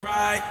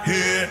right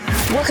here.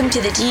 Welcome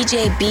to the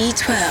DJ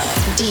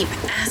B-12 Deep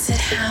Acid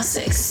House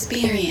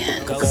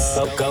Experience. Go.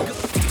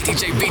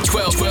 DJ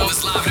B-12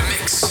 is live in the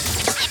mix.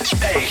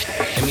 Hey,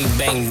 let me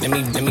bang.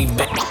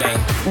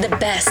 The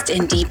best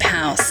in deep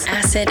house,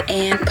 acid,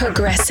 and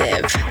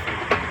progressive.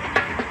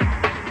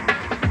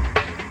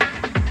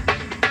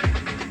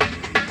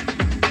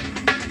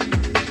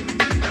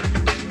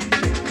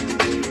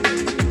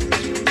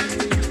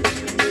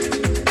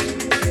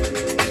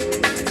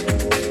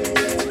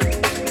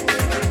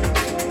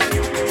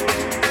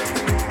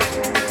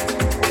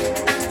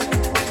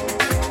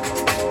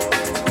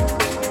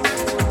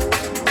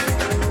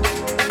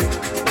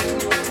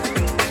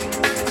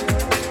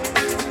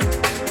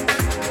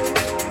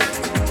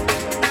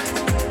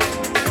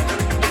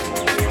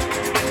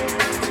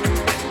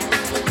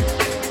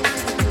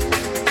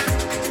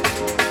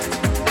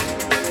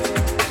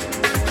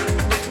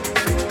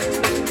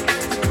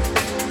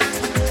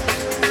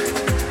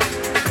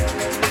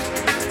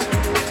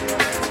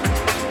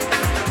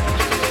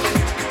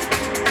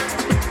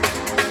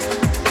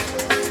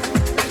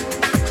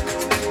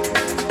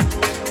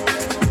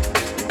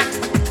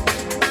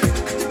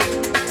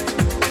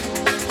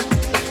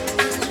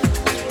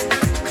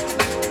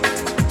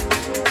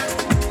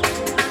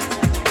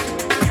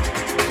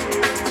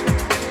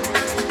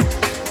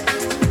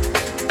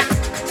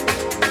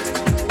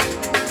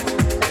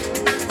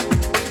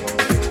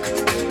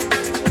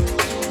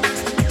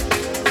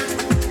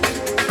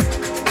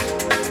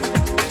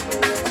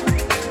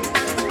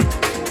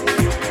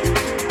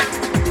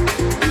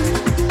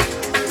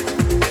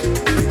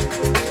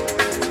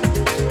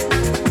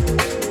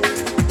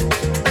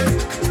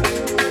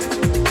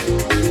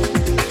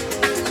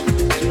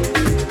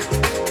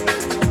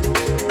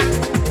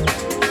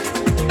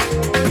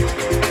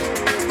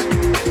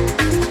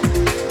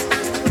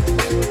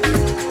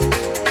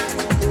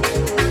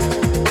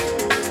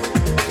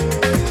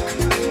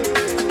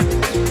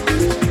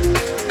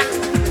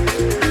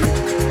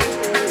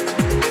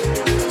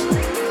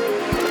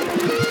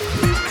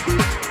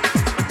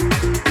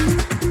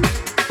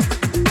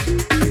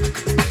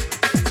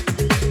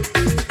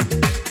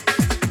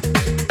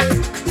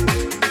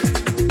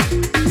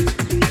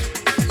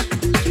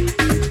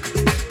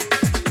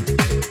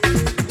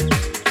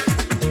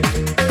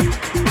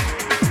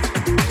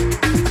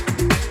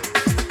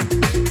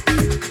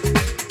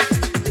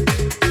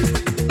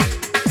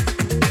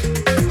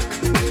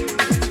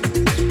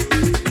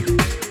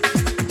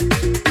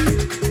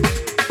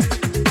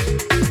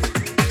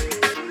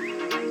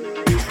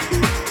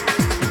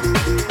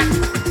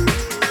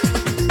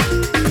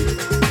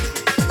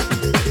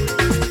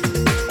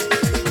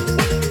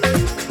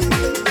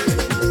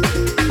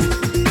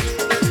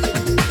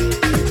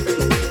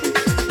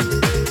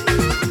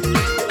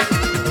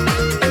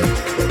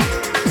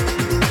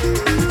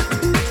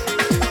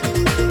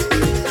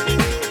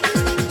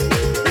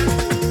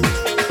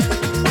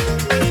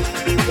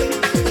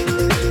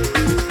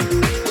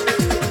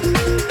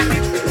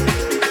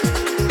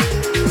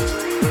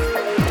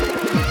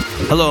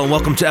 Hello and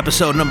welcome to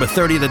episode number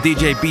 30 of the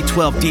DJ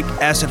B-12 Deep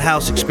Acid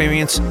House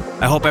Experience.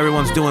 I hope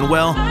everyone's doing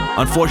well.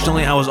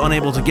 Unfortunately, I was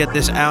unable to get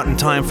this out in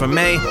time for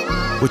May,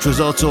 which was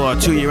also our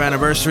 2-year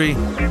anniversary.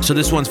 So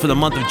this one's for the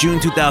month of June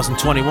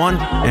 2021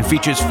 and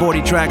features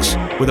 40 tracks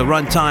with a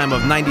runtime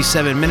of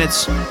 97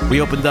 minutes. We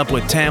opened up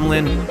with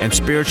Tamlin and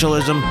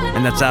Spiralism,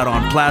 and that's out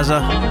on Plaza.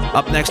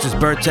 Up next is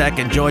Bertech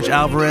and George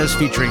Alvarez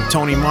featuring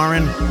Toni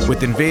Marin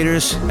with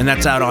Invaders, and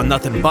that's out on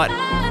Nothing But.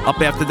 Up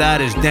after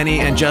that is Denney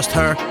and Just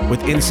Her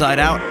with Inside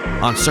Out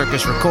on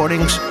Circus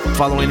Recordings.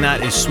 Following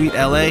that is Sweet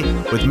LA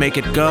with Make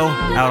It Go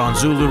out on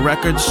Zulu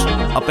Records.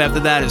 Up after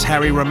that is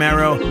Harry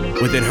Romero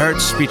with It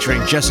Hurts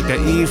featuring Jessica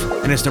Eve,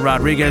 and it's the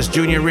Rodriguez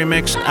Jr.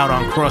 remix out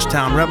on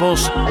Crosstown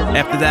Rebels.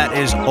 After that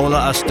is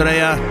Hola,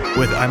 Estrella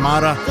with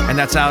Aymara, and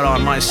that's out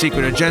on My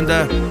Secret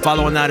Agenda.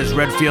 Following that is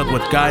Redfield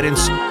with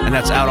Guidance, and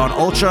that's out on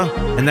Ultra.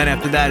 And then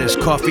after that is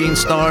Coffeine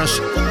Starz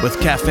with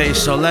Caffè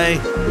Soleir,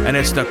 and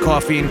it's the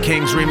Coffeine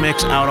Kings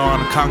remix out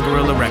on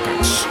Kontrgerilla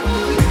Records.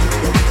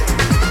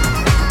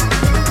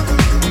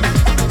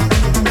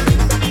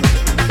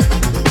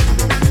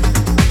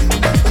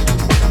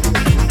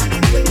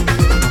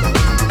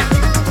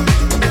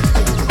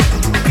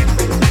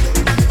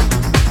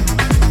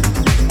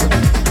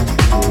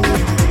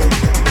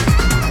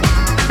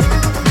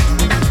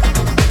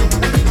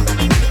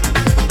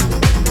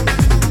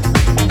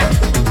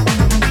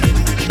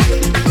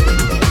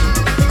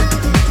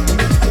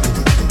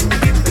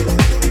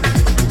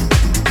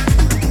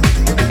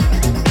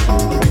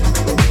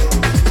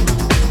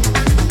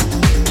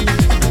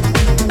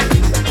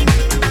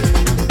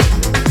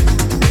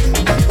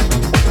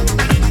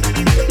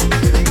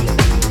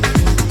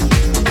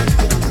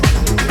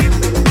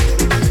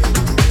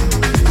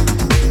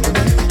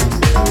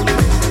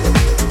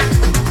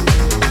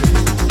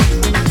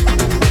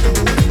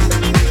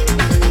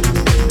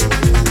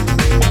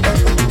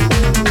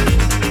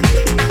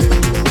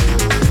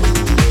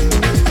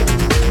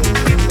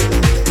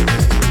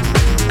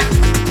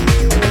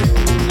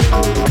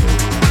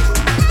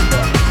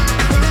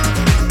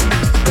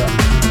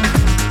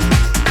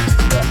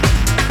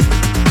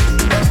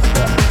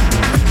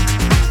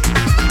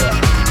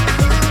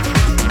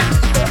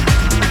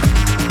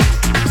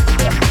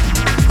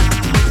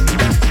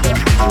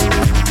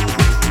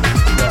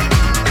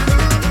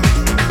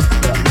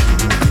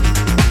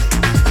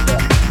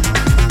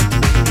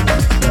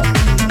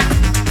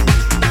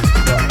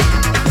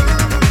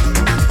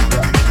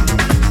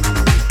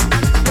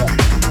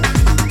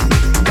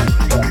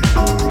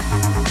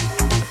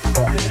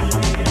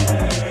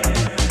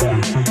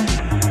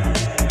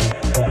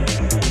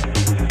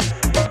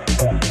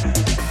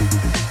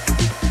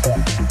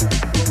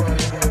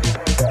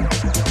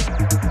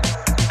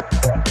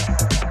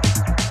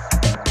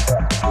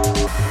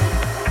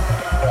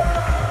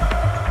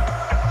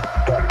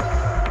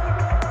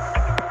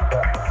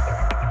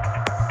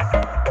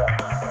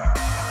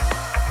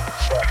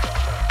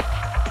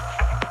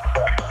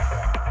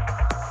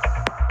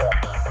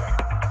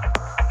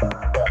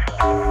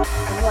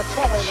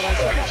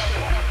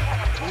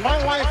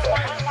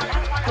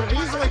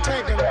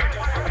 taken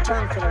a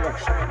turn for the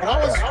worse. But I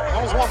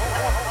was lucky.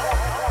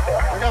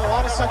 I got a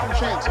lot of second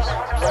chances. I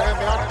had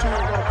the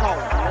opportunity to go to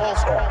college, to law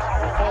school,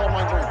 and follow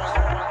my dreams.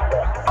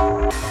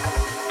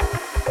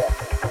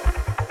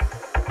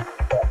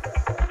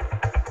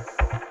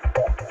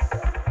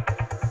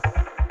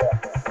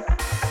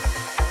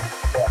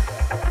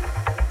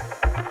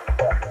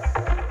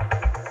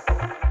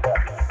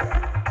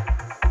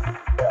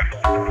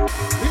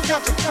 You've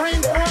got to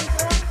train for it,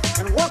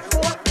 and work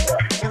for it,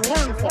 and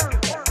learn for it.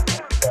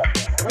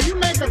 When you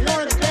make of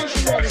your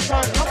education, you'll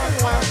decide what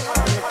will last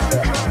in the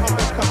future of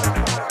this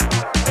country.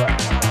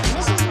 And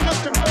this isn't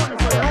just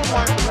important for your own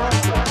life, but your own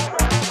life.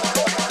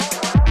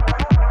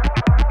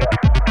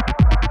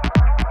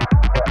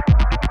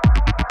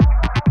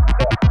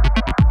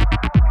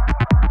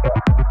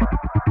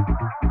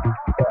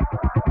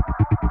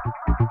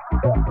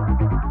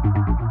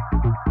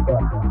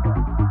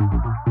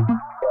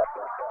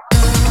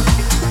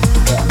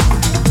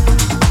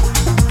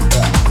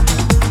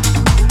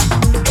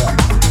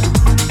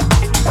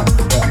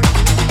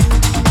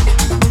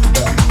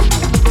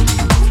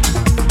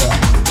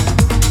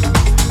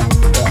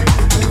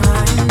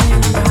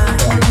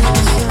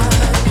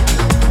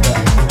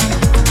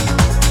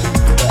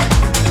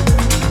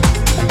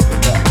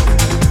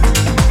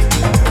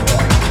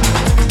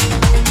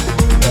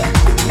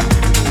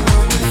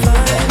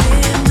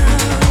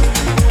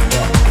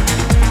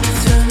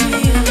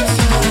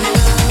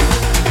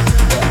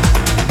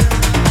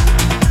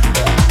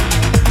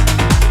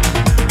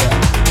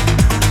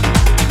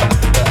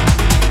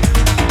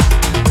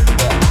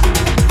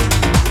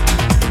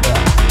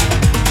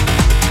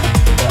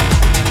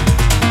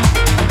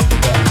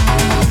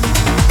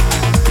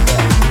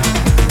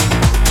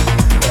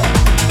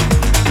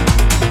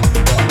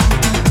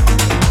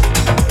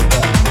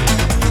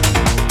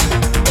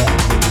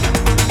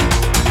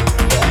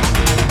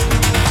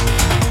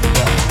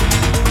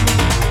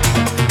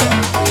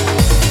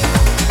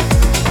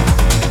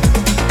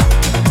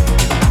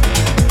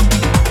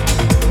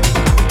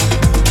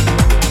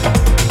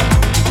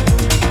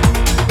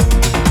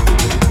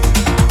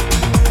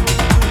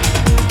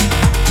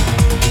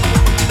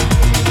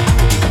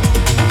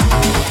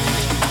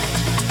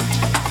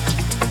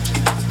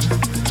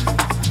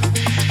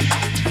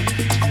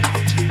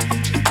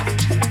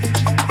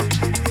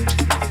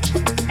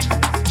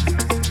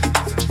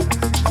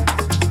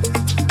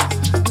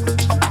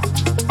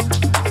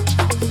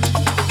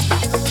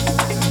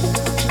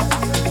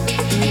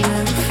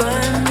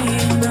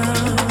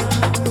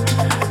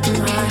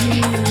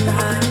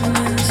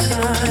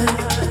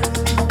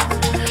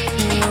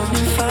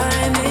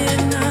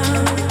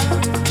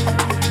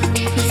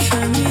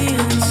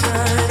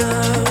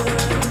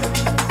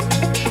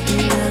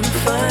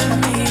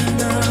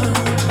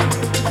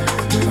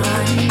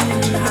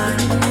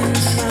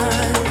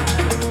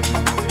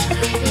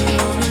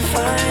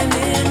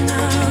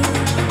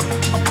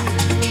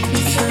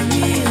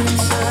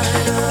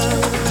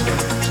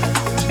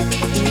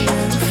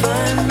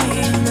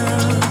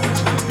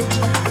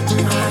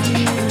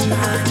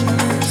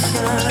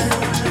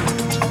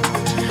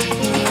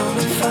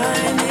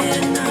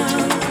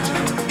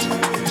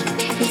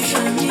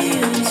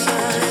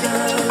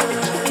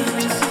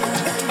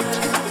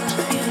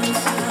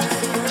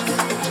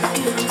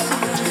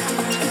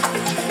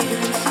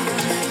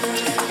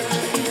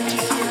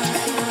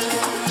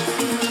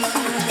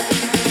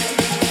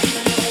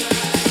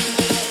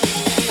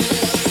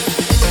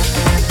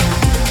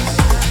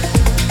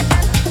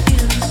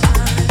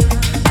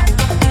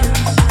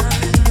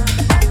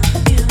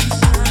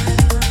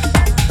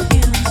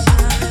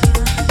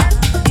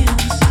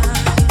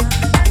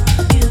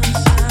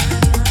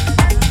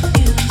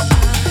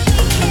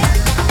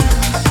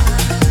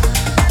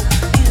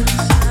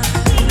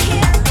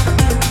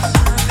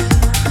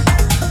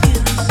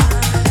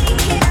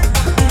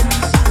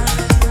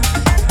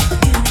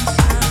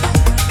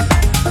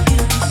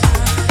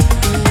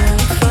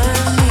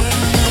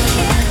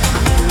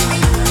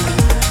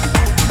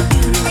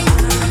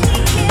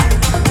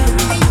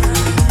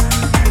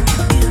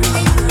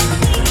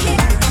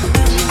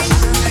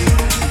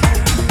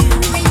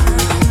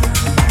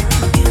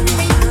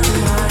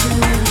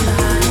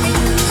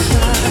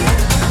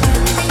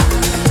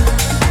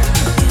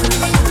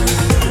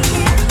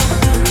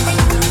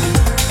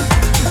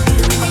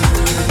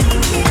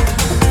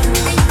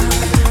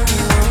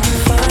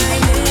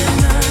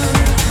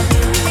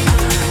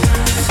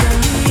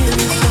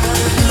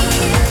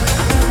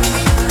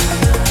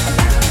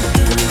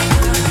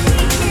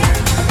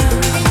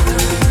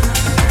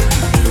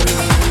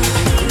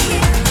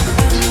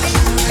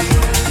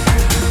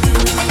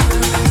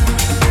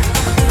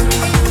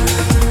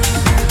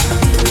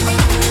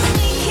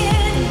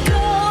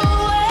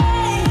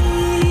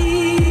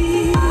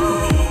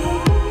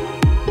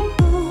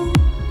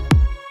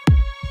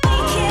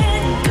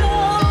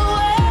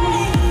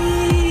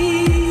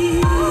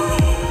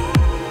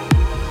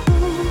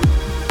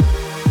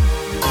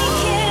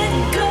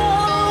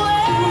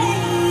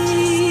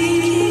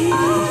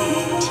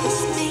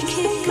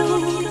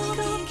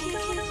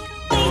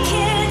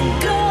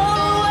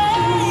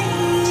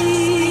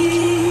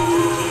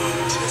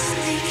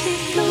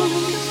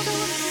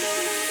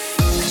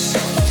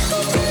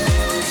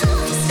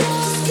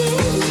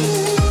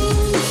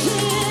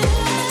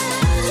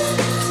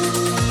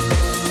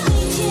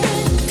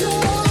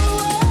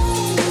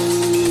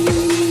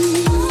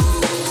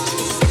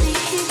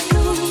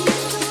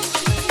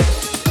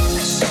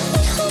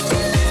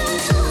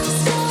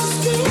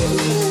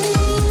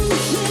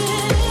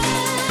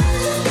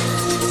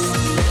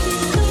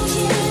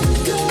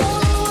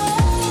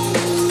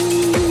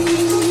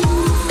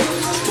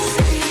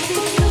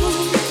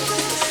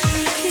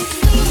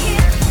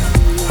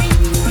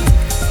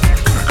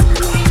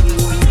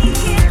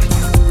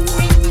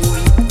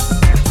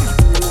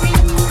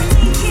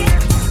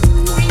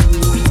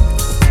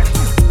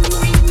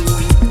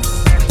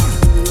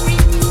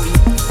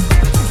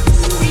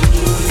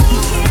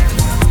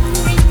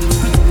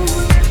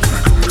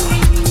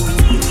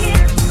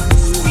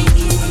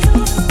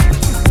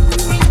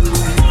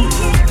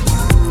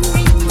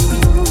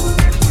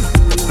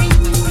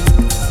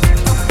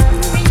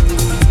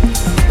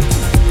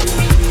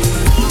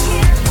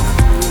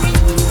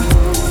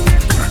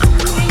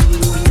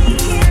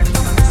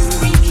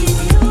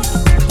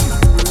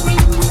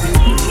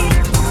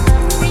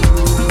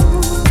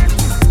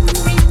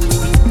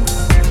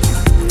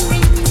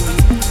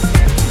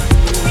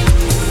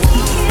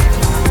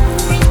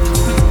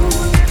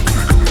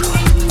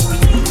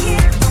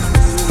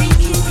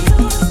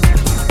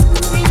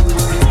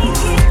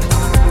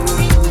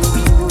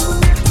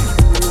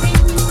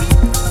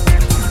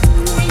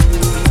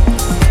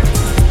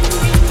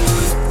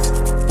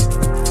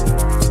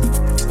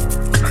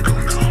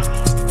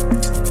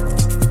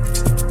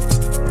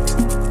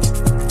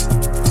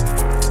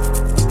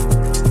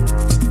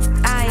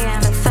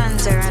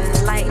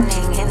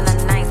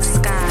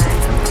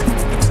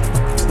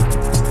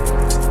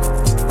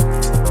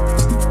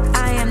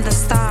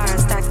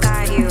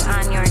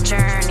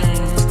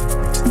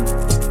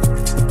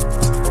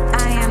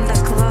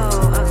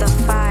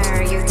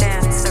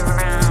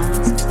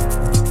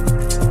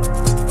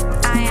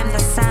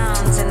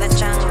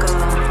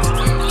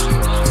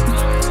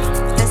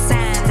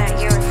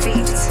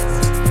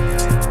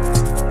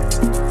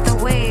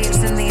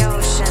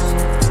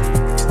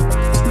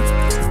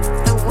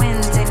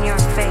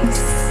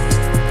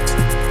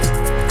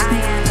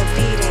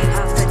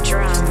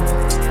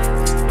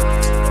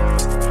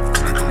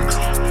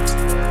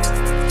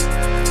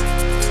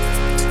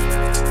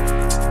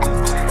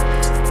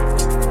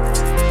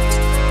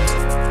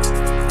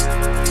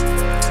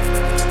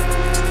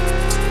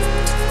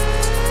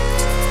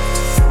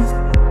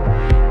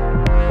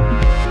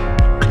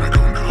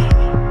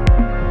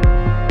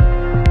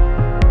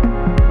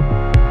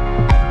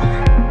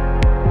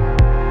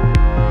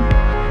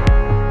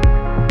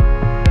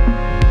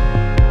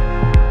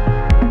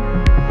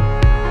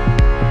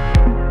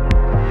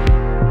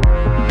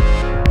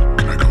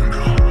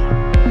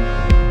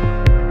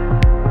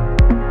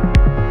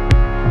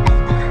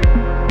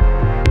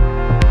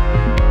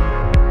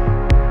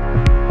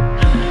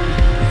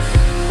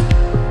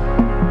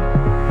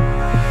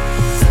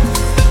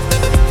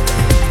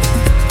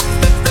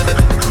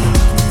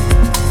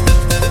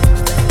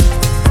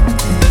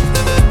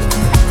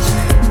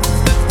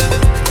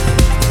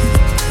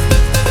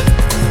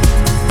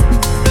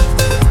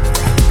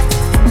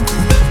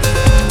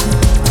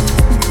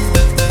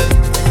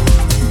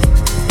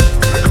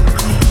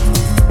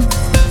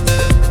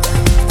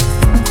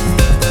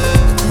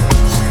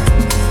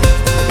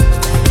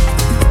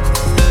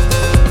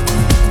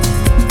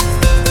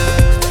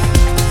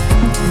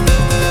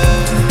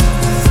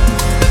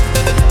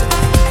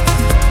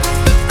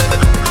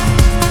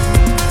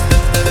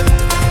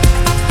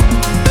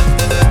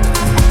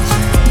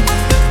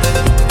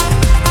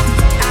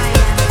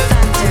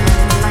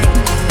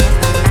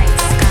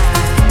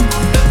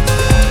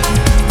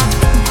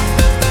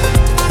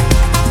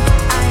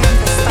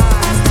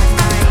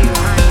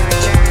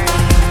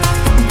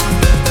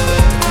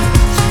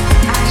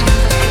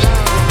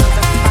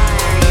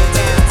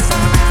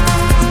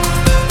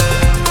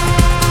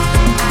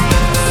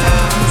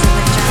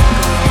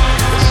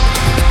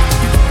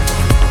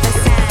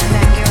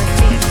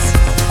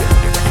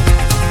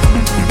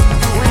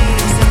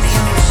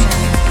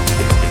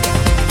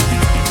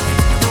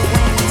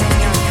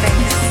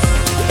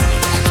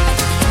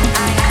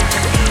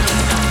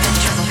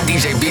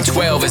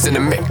 B-12 is in the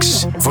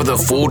mix. For the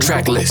full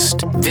track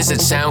list, visit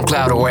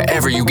SoundCloud or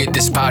wherever you get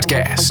this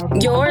podcast.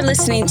 You're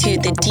listening to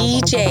the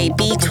DJ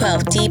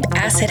B-12 Deep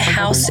Acid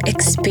House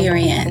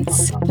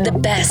Experience. The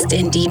best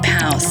in Deep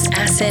House,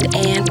 Acid,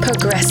 and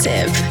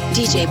Progressive.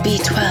 DJ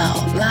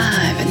B-12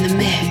 live in the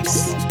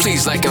mix.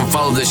 Please like and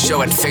follow the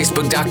show at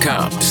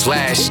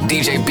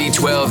facebook.com/DJ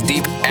B-12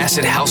 Deep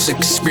Acid House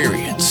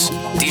Experience.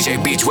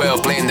 DJ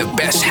B-12 playing the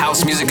best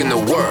house music in the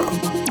world.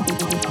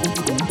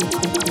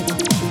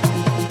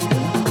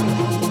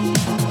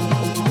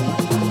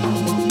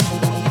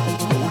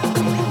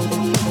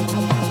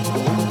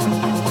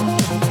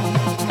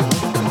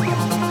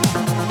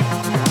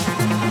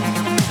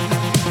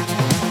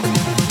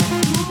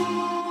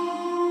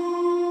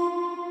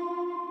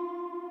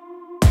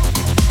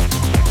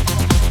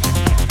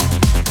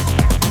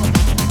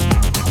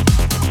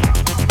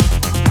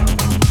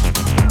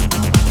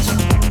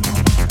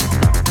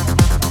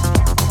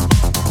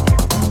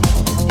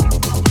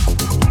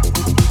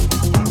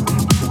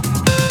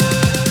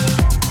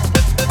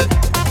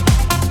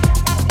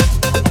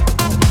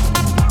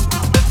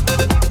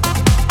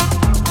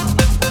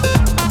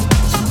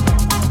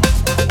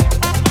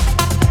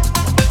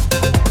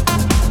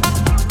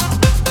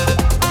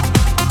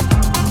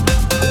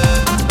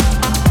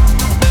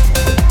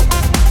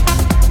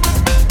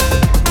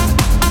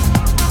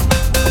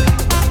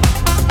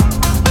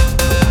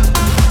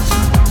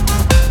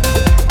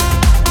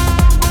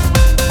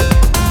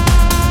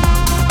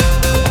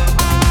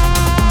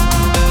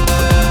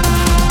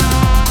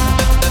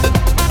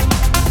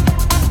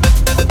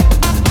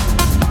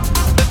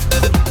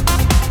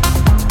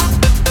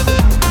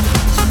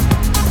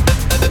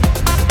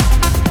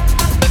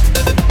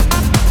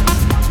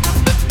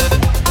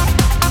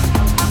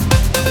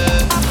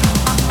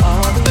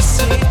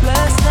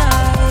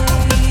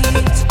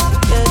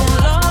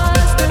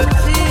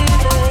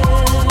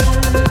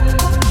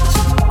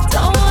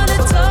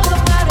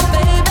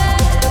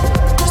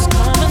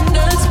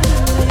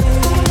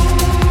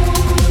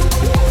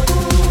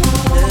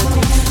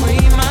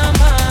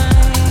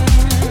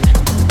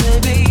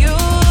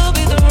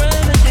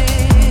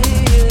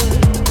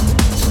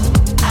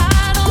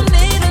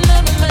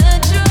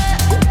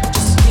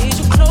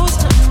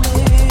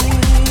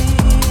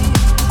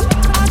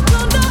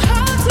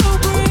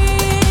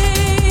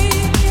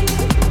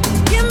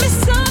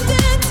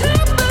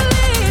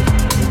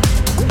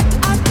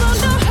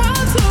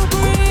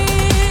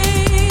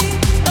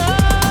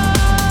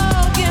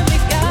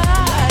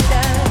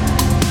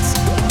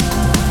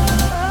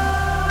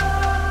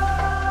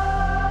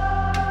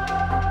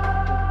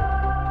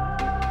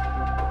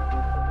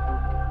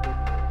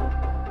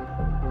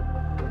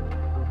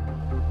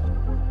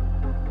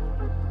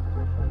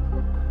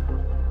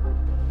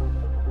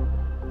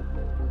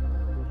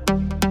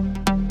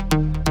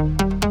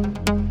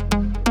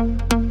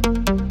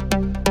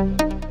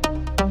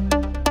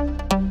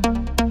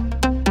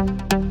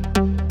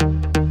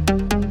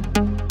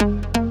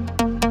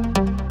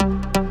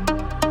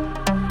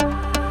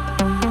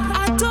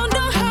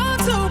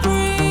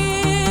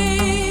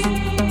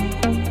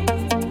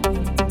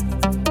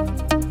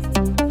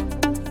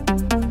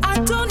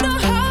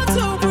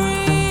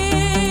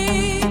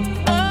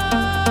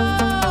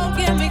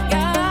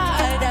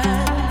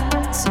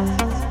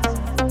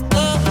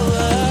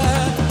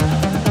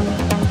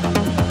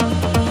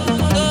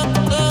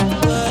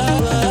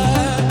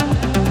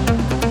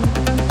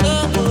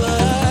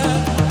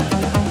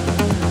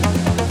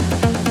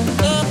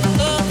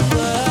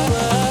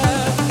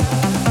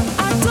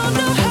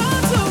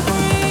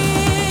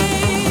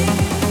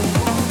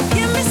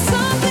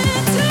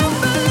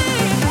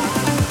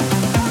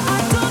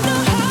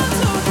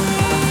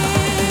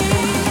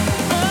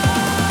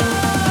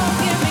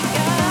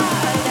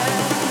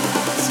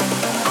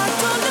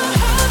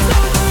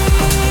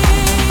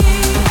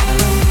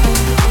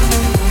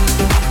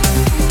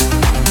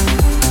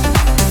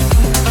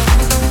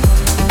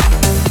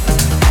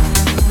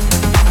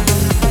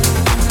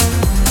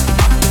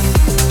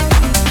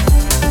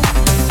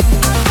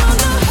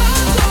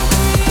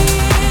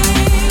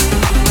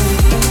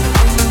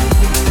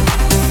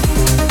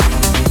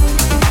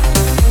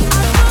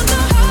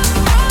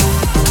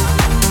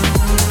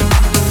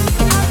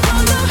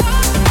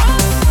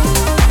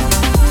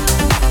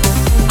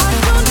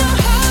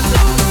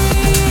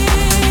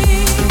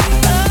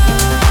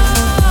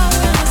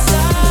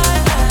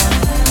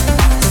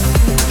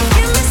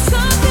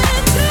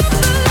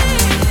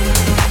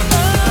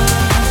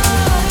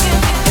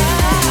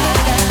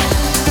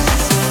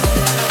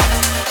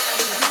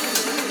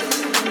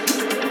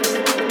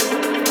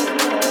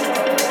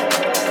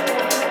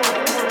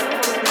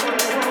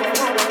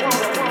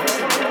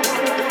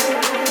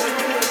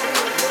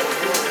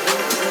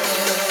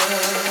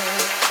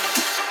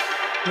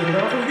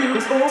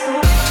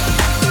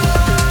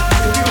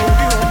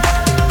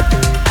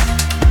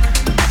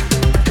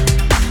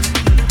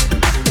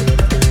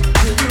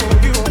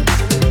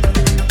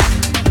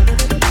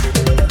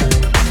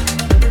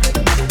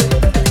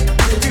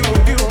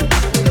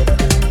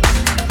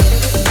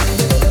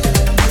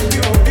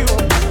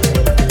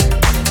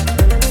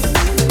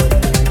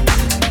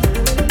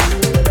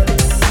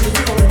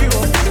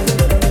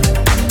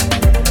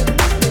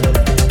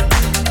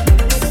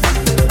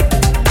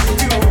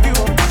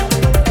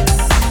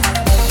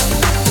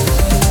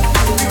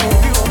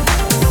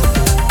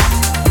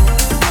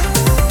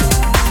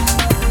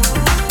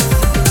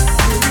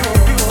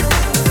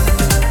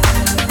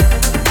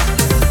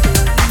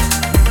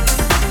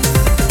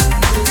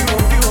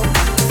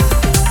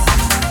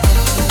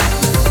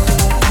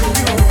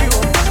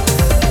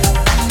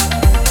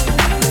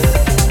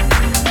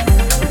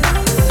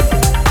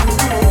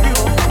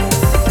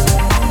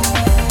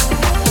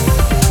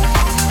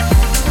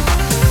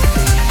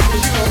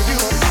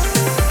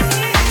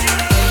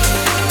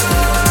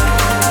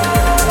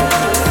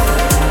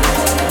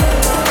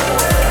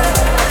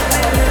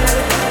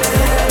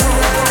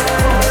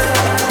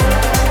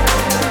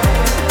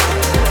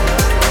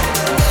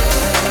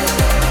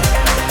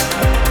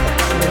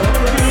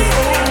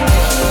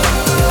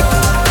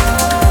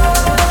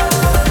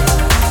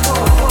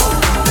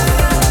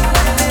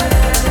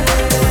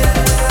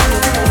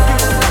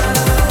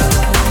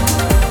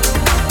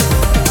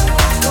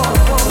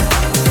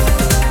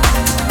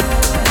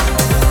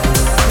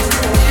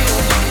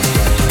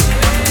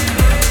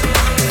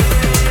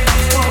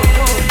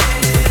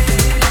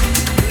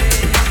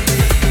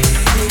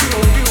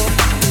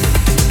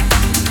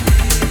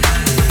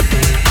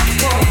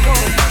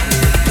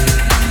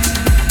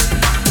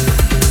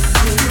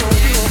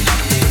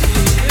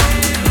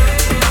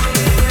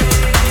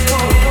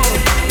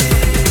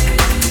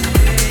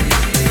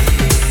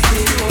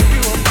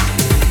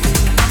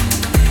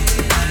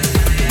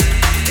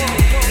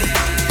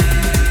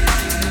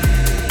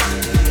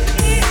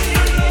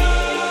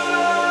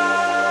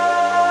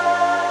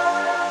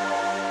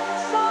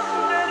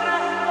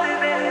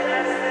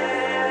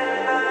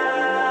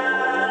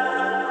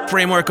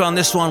 Framework on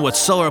this one with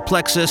Solar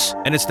Plexus,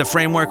 and it's the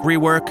Framework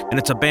rework, and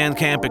it's a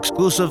Bandcamp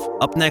exclusive.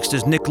 Up next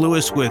is Nick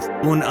Lewis with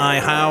Un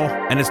I How,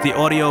 and it's the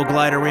Audio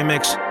Glider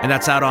remix, and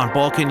that's out on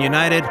Balkan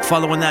United.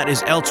 Following that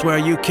is Elsewhere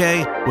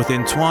UK with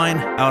Entwine,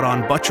 out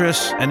on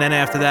Buttress, and then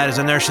after that is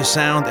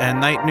Enertia-sound and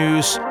Night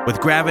News with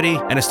Gravity,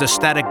 and it's the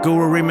Static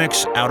Guru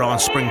remix, out on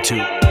Spring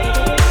 2.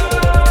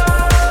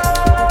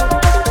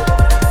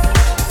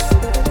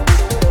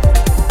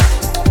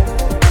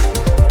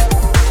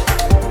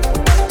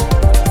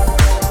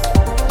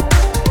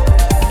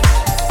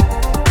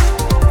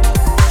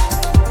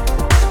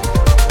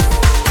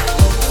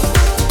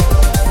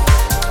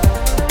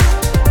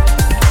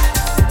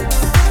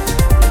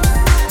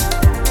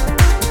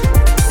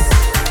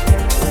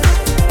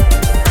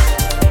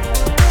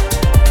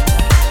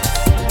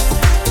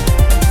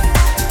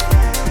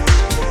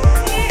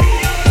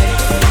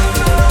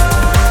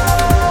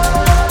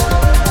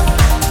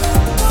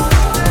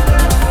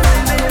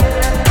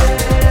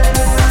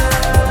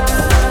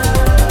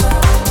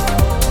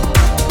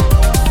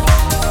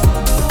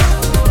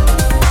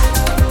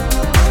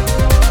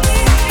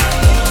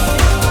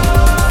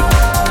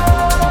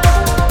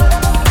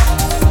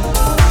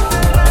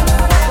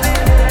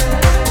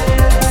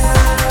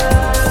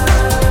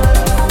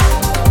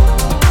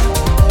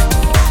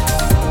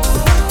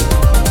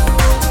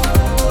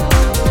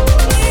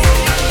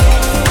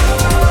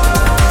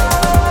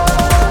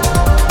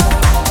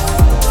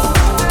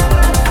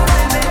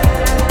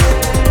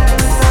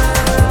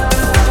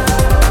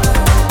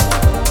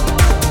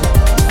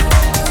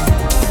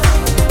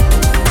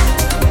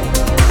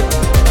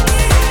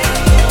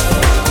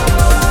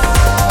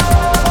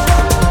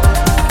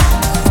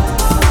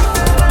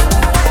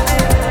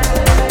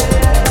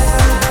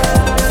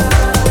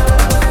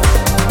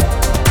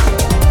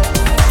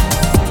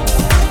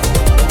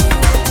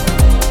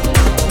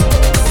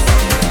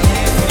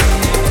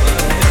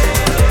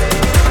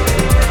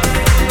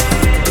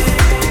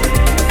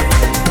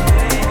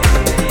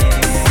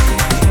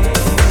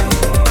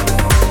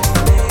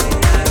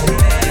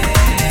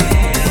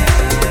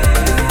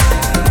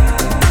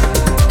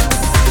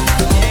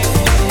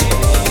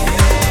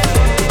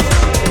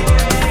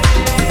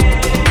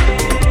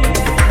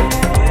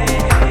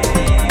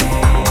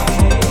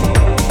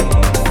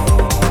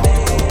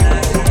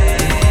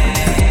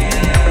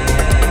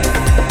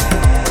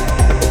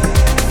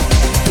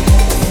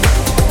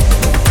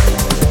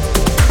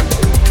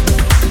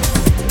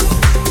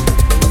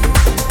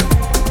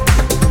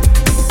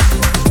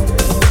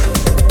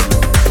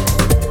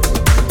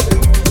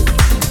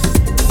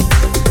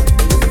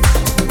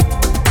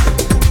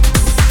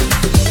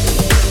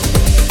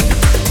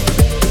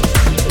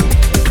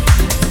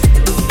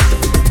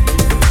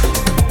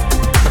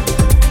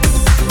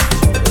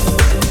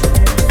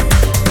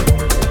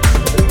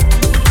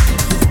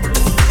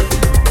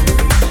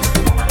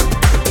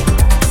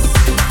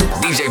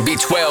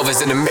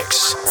 In the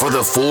mix. For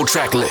the full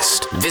track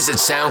list, visit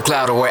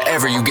SoundCloud or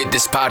wherever you get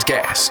this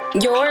podcast.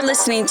 You're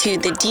listening to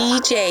the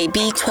DJ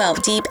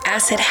B-12 Deep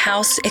Acid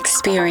House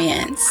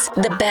Experience.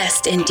 The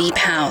best in deep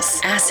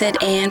house, acid,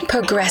 and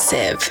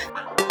progressive.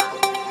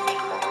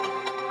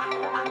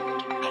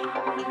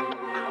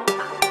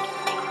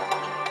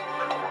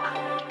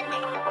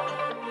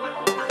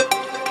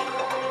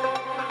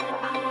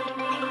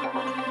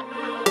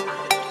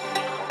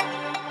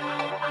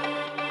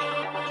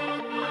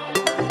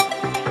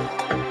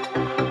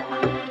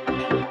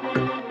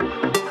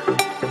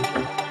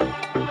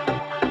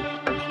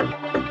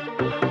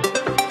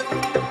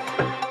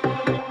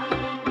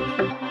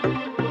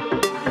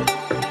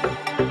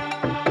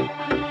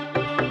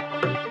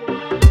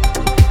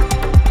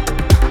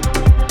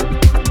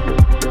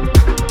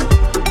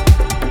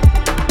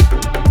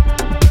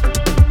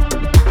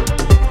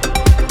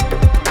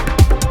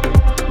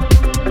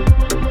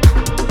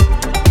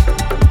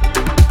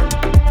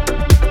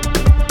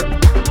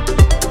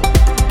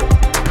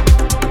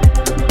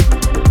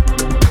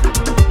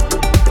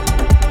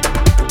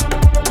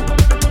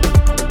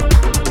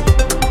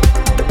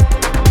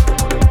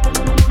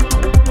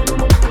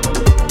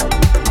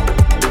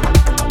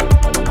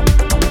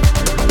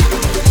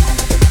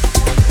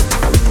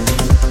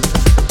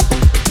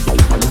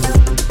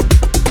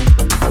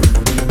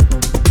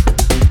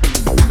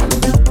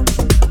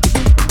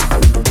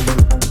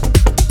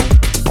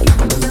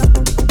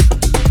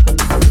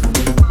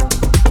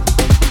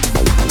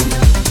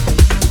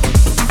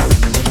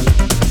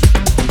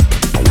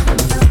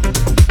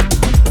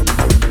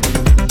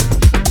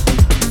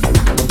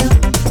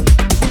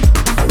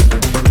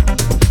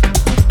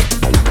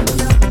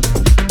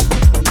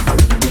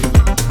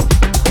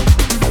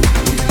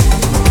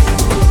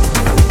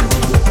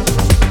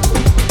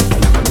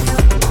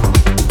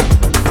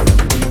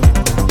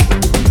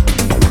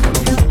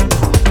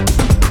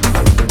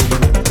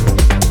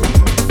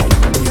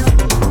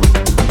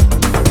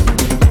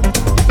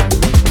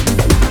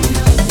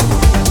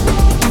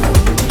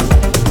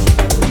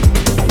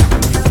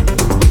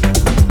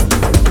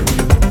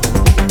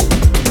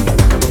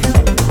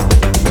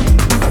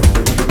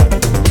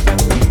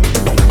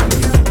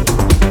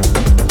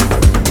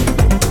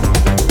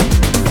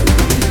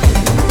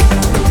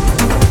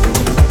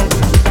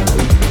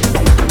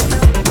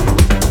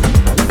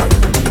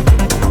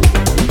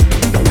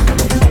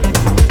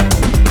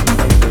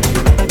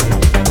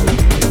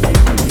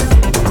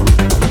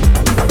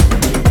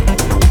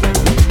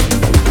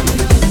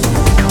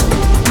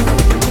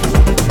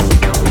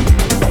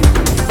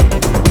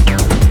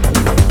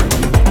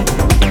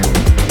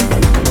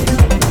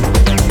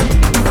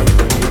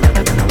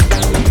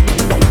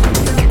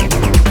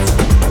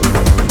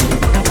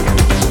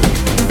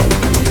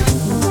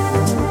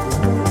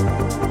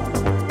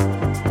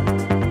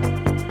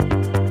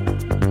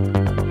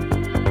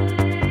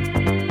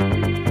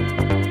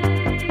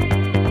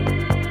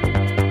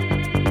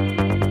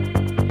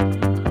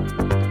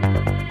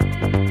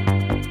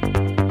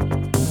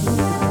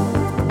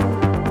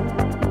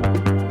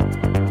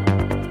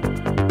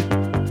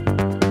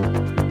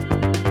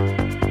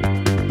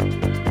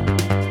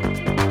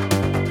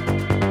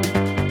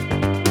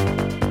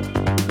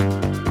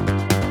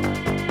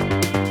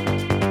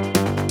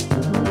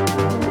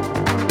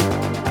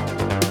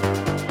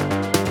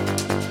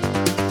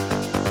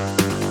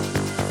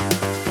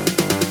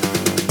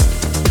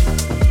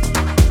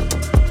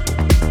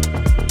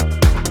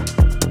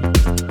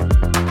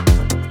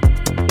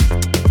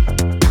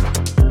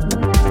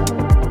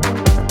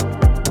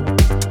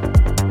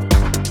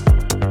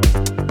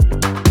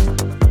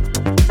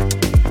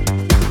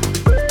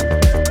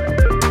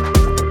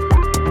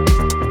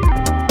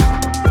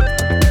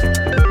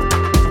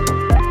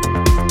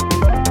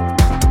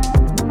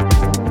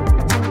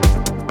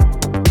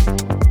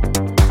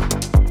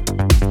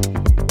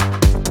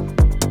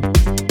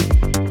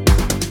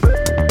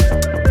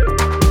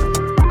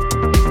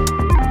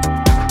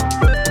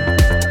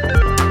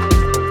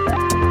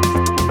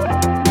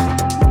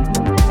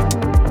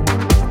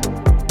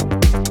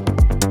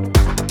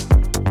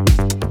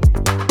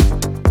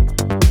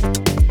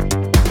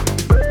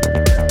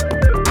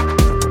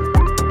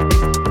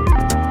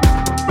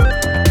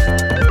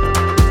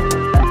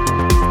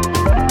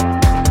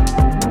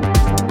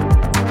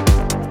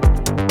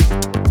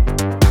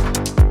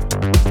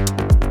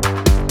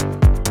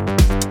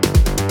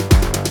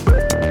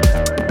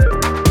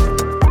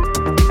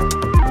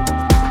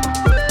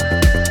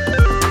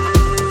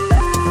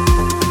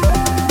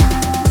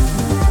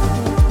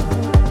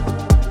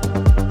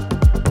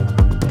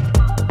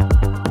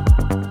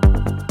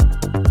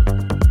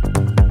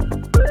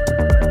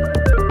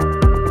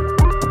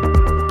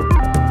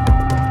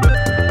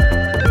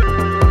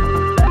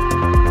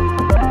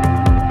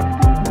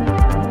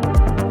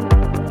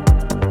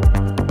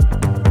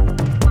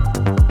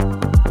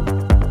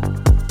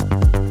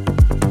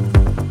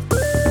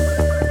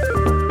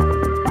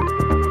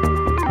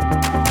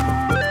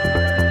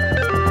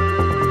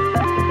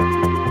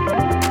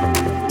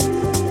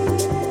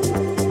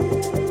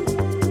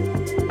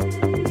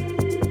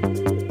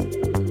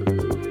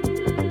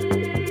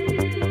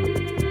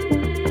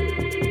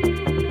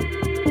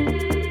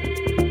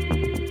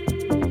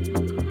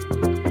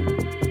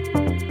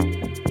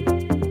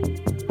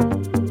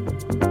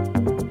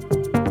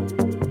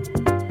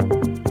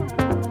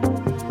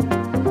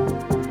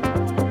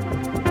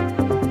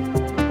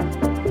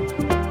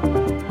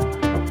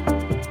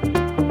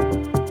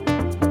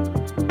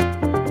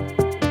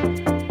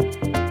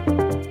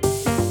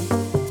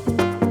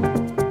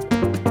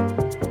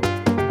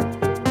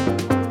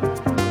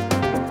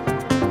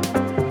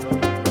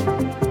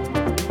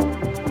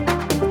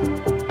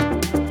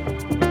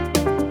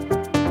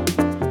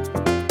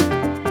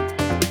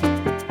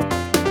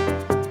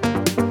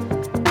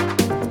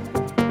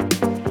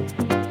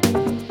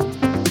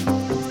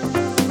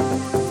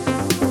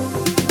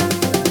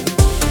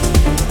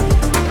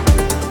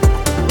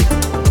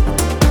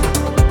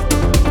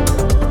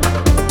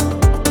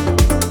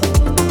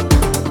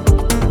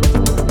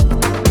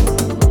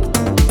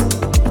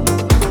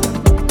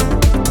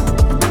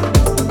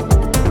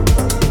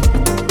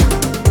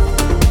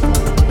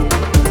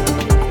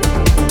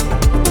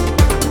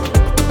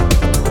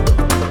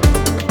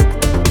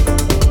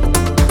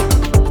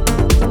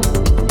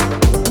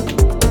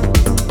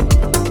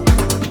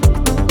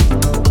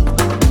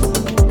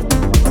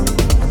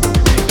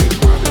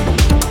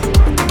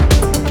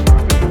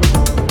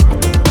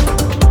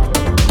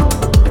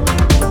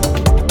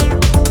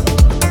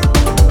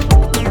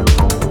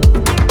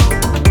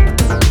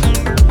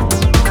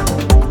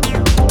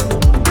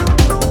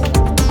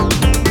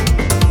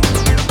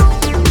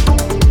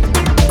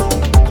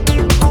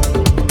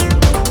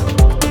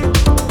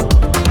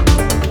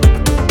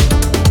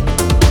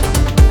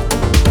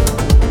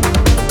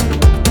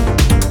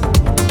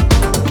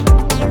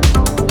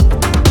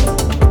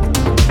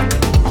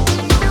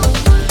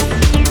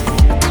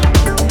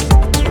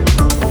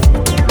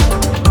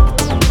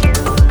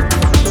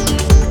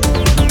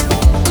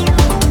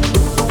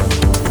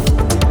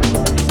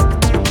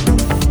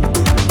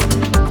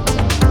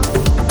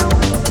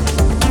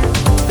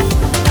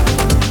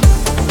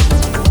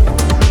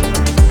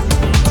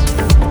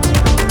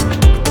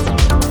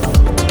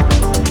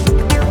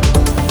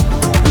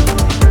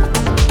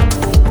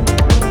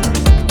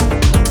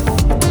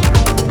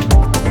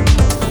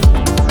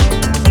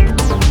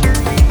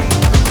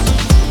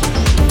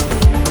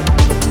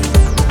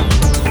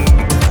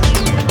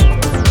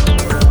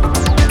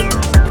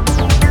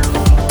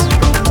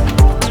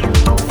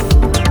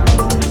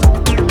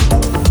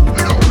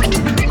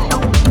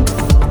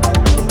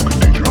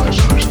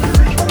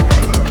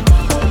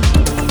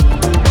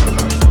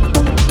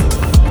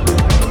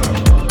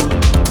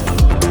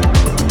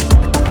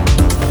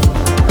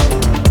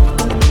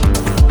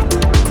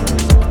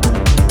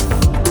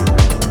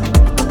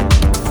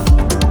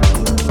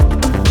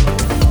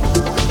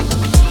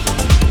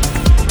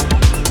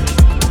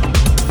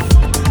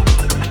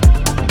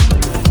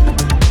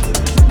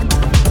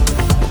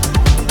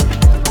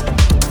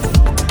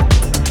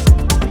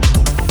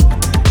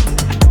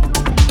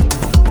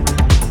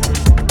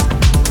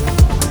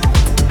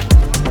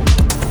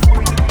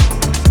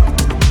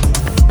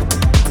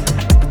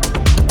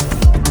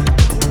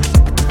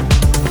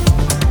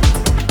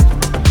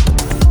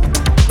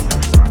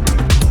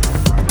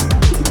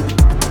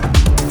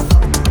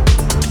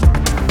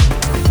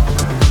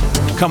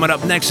 Coming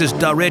up next is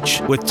Da Rich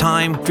with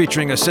Time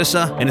featuring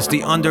Assissa, and it's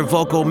the under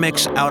vocal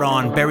mix out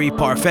on Berry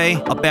Parfait.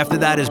 Up after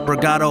that is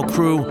Brigado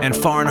Crew and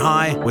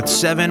Far&High with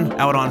 7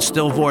 out on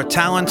Stillvore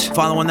Talent.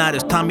 Following that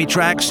is Tommy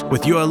Tracks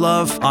with Your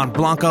Love on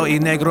Blanco y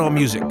Negro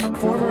Music.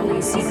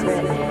 Formerly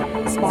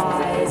secret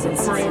spies and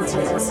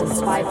scientists and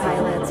spy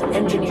pilots and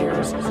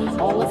engineers,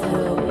 all of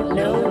whom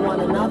know one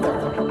another.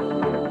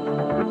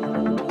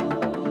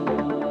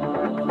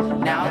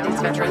 Now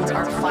these veterans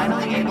are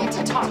finally able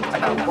to talk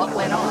about what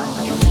went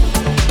on.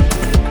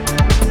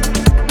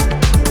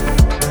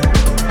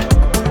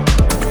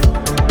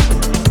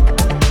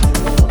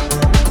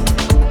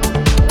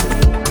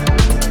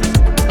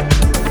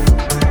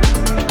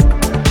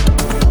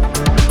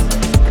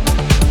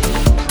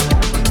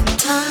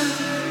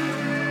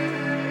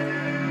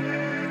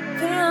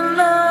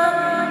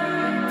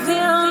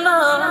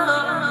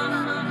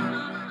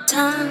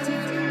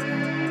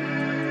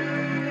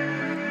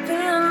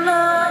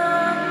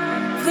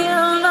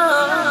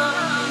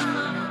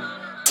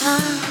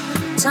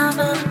 Time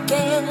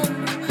again,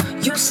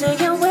 you say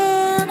you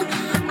win.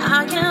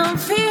 I am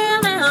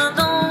feeling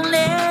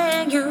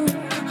lonely. You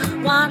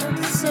wanted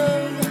to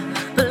say,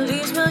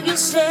 please will you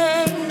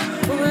say,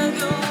 will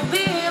you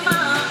be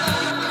my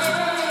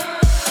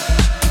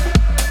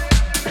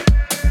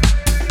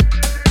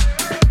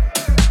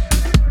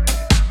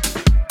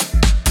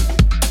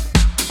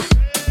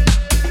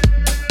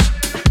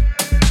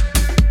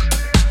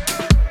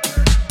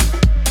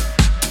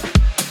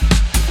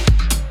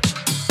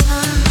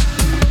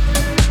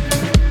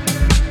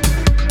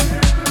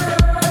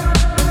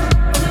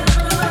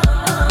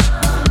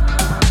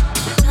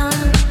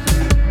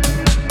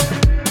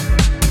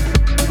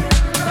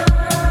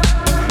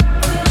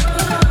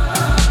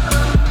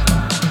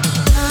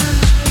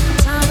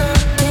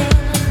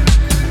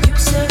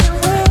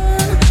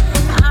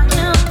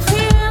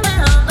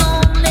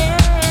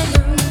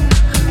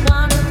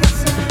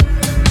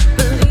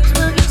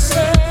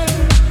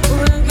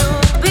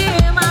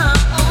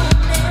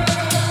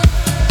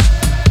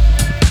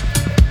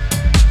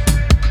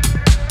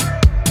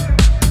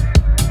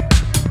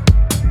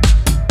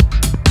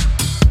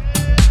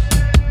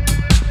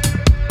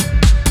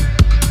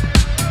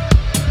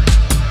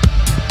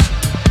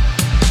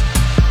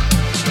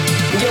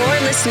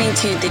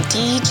To the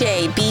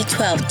DJ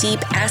B-12 Deep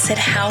Acid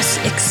House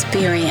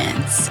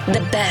Experience. The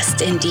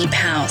best in Deep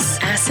House,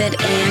 Acid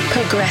and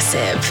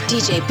Progressive.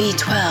 DJ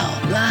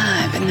B-12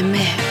 live in the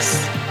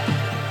mix.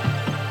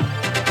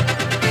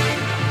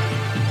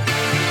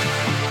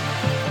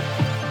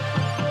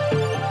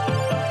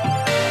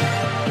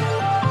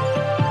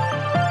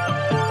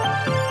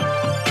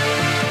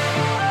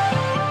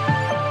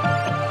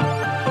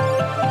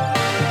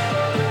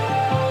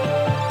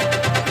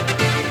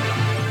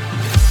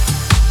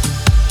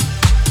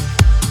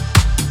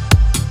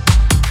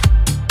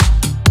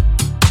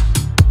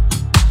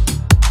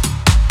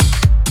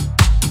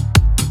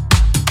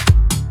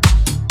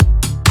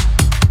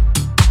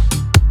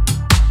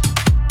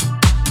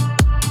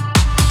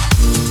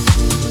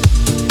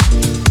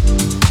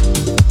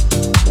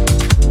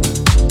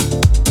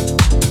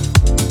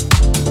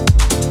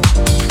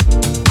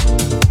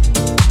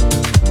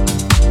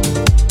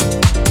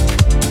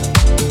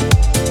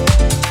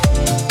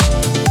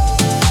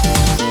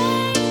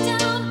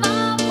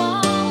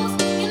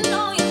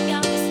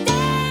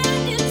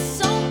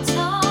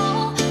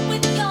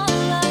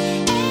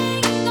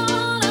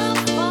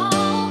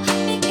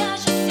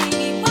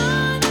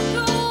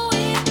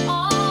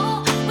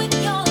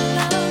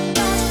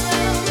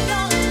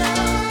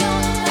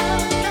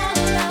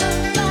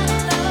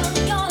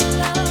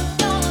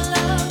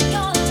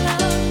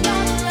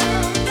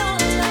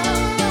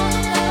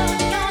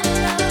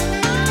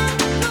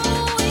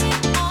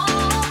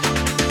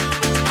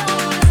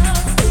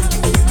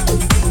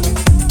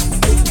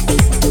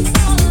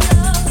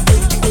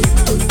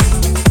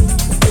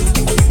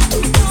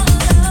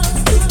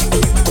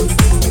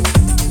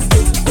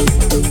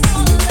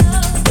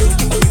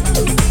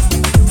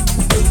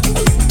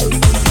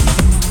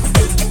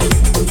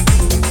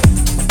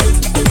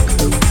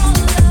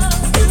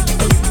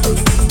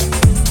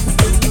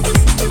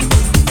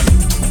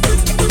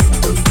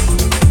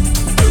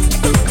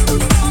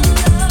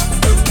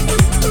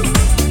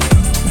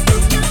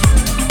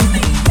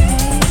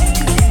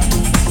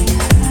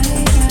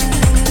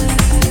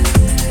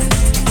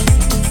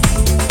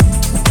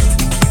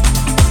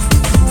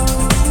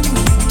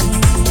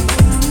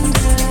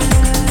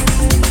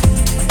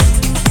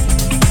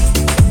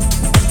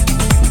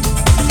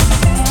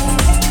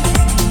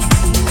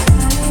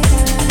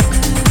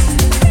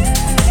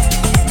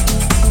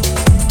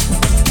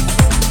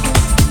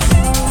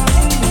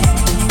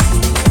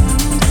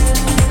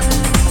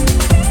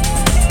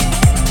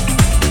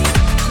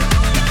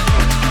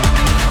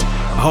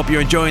 Hope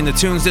you're enjoying the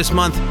tunes this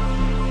month.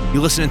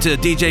 You're listening to the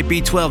DJ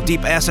B-12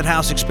 Deep Acid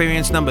House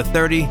Experience number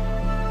 30.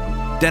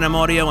 Denim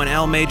Audio and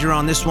L Major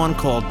on this one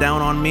called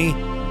Down on Me,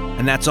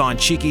 and that's on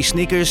Cheeky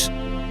Sneakers.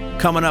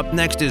 Coming up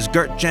next is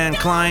Gert-Jan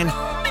Klein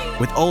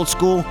with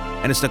Oldskool,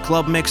 and it's the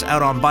club mix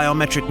out on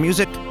Biometric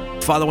Music.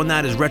 Following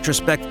that is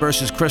Retrospect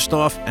versus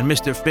Christoph and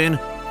Mr. Finn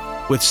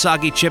with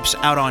Soggy Chips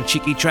out on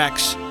Cheeky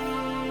Tracks.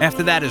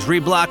 After that is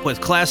Reblock with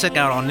Classic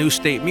out on New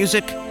State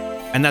Music,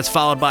 and that's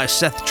followed by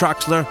Seth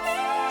Troxler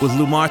with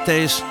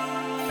Lumartes,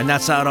 and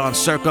that's out on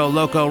Circo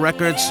Loco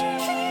Records.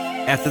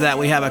 After that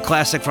we have a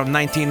classic from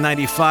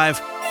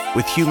 1995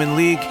 with Human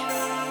League,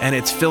 and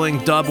it's Filling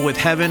Dub with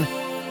Heaven,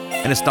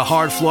 and it's the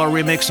Hard Floor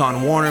remix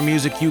on Warner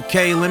Music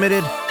UK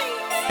Limited.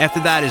 After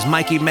that is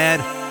Mikey Mad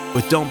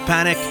with Don't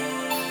Panic,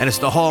 and it's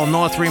the Hall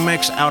North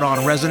remix out on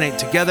Resonate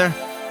Together.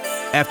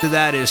 After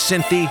that is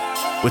Cynthia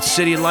with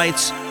City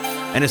Lights,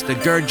 and it's the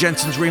Gerd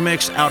Jensen's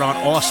remix out on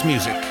Os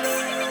Music.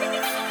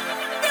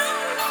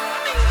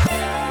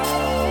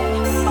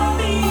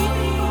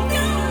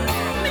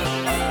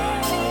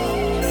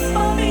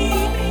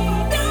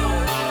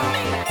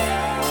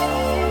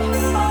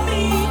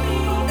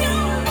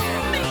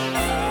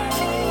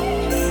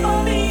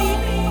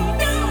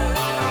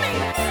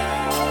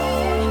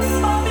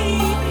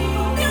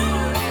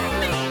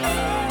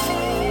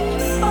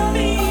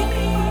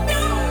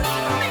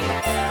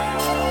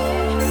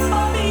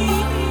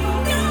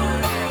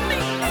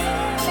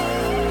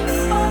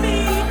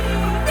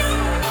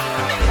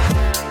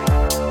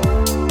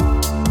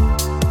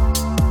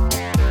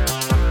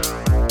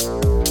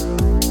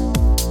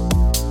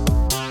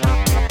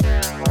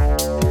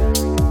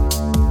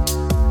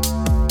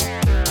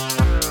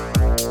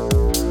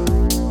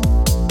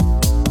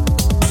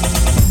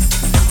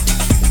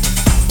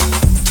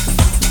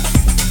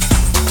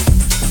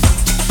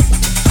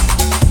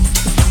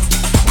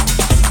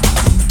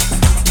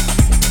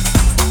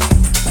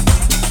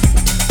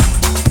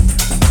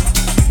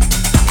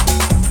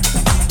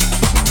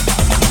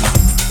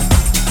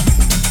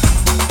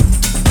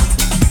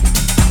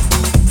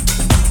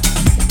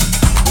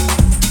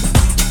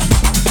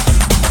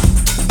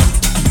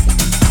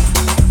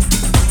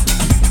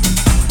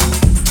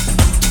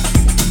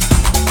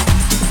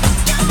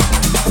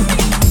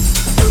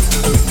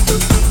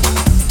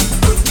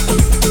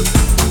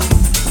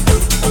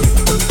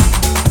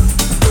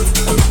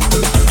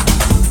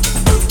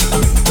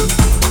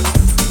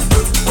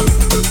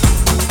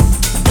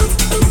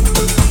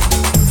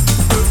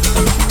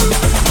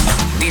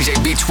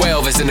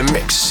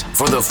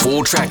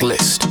 Full track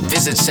list.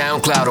 Visit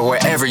SoundCloud or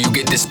wherever you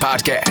get this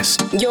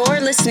podcast. You're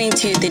listening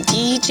to the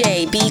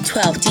DJ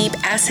B-12 Deep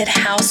Acid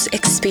House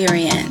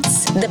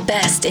Experience. The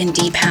best in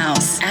Deep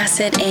House,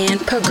 Acid, and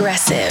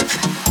Progressive.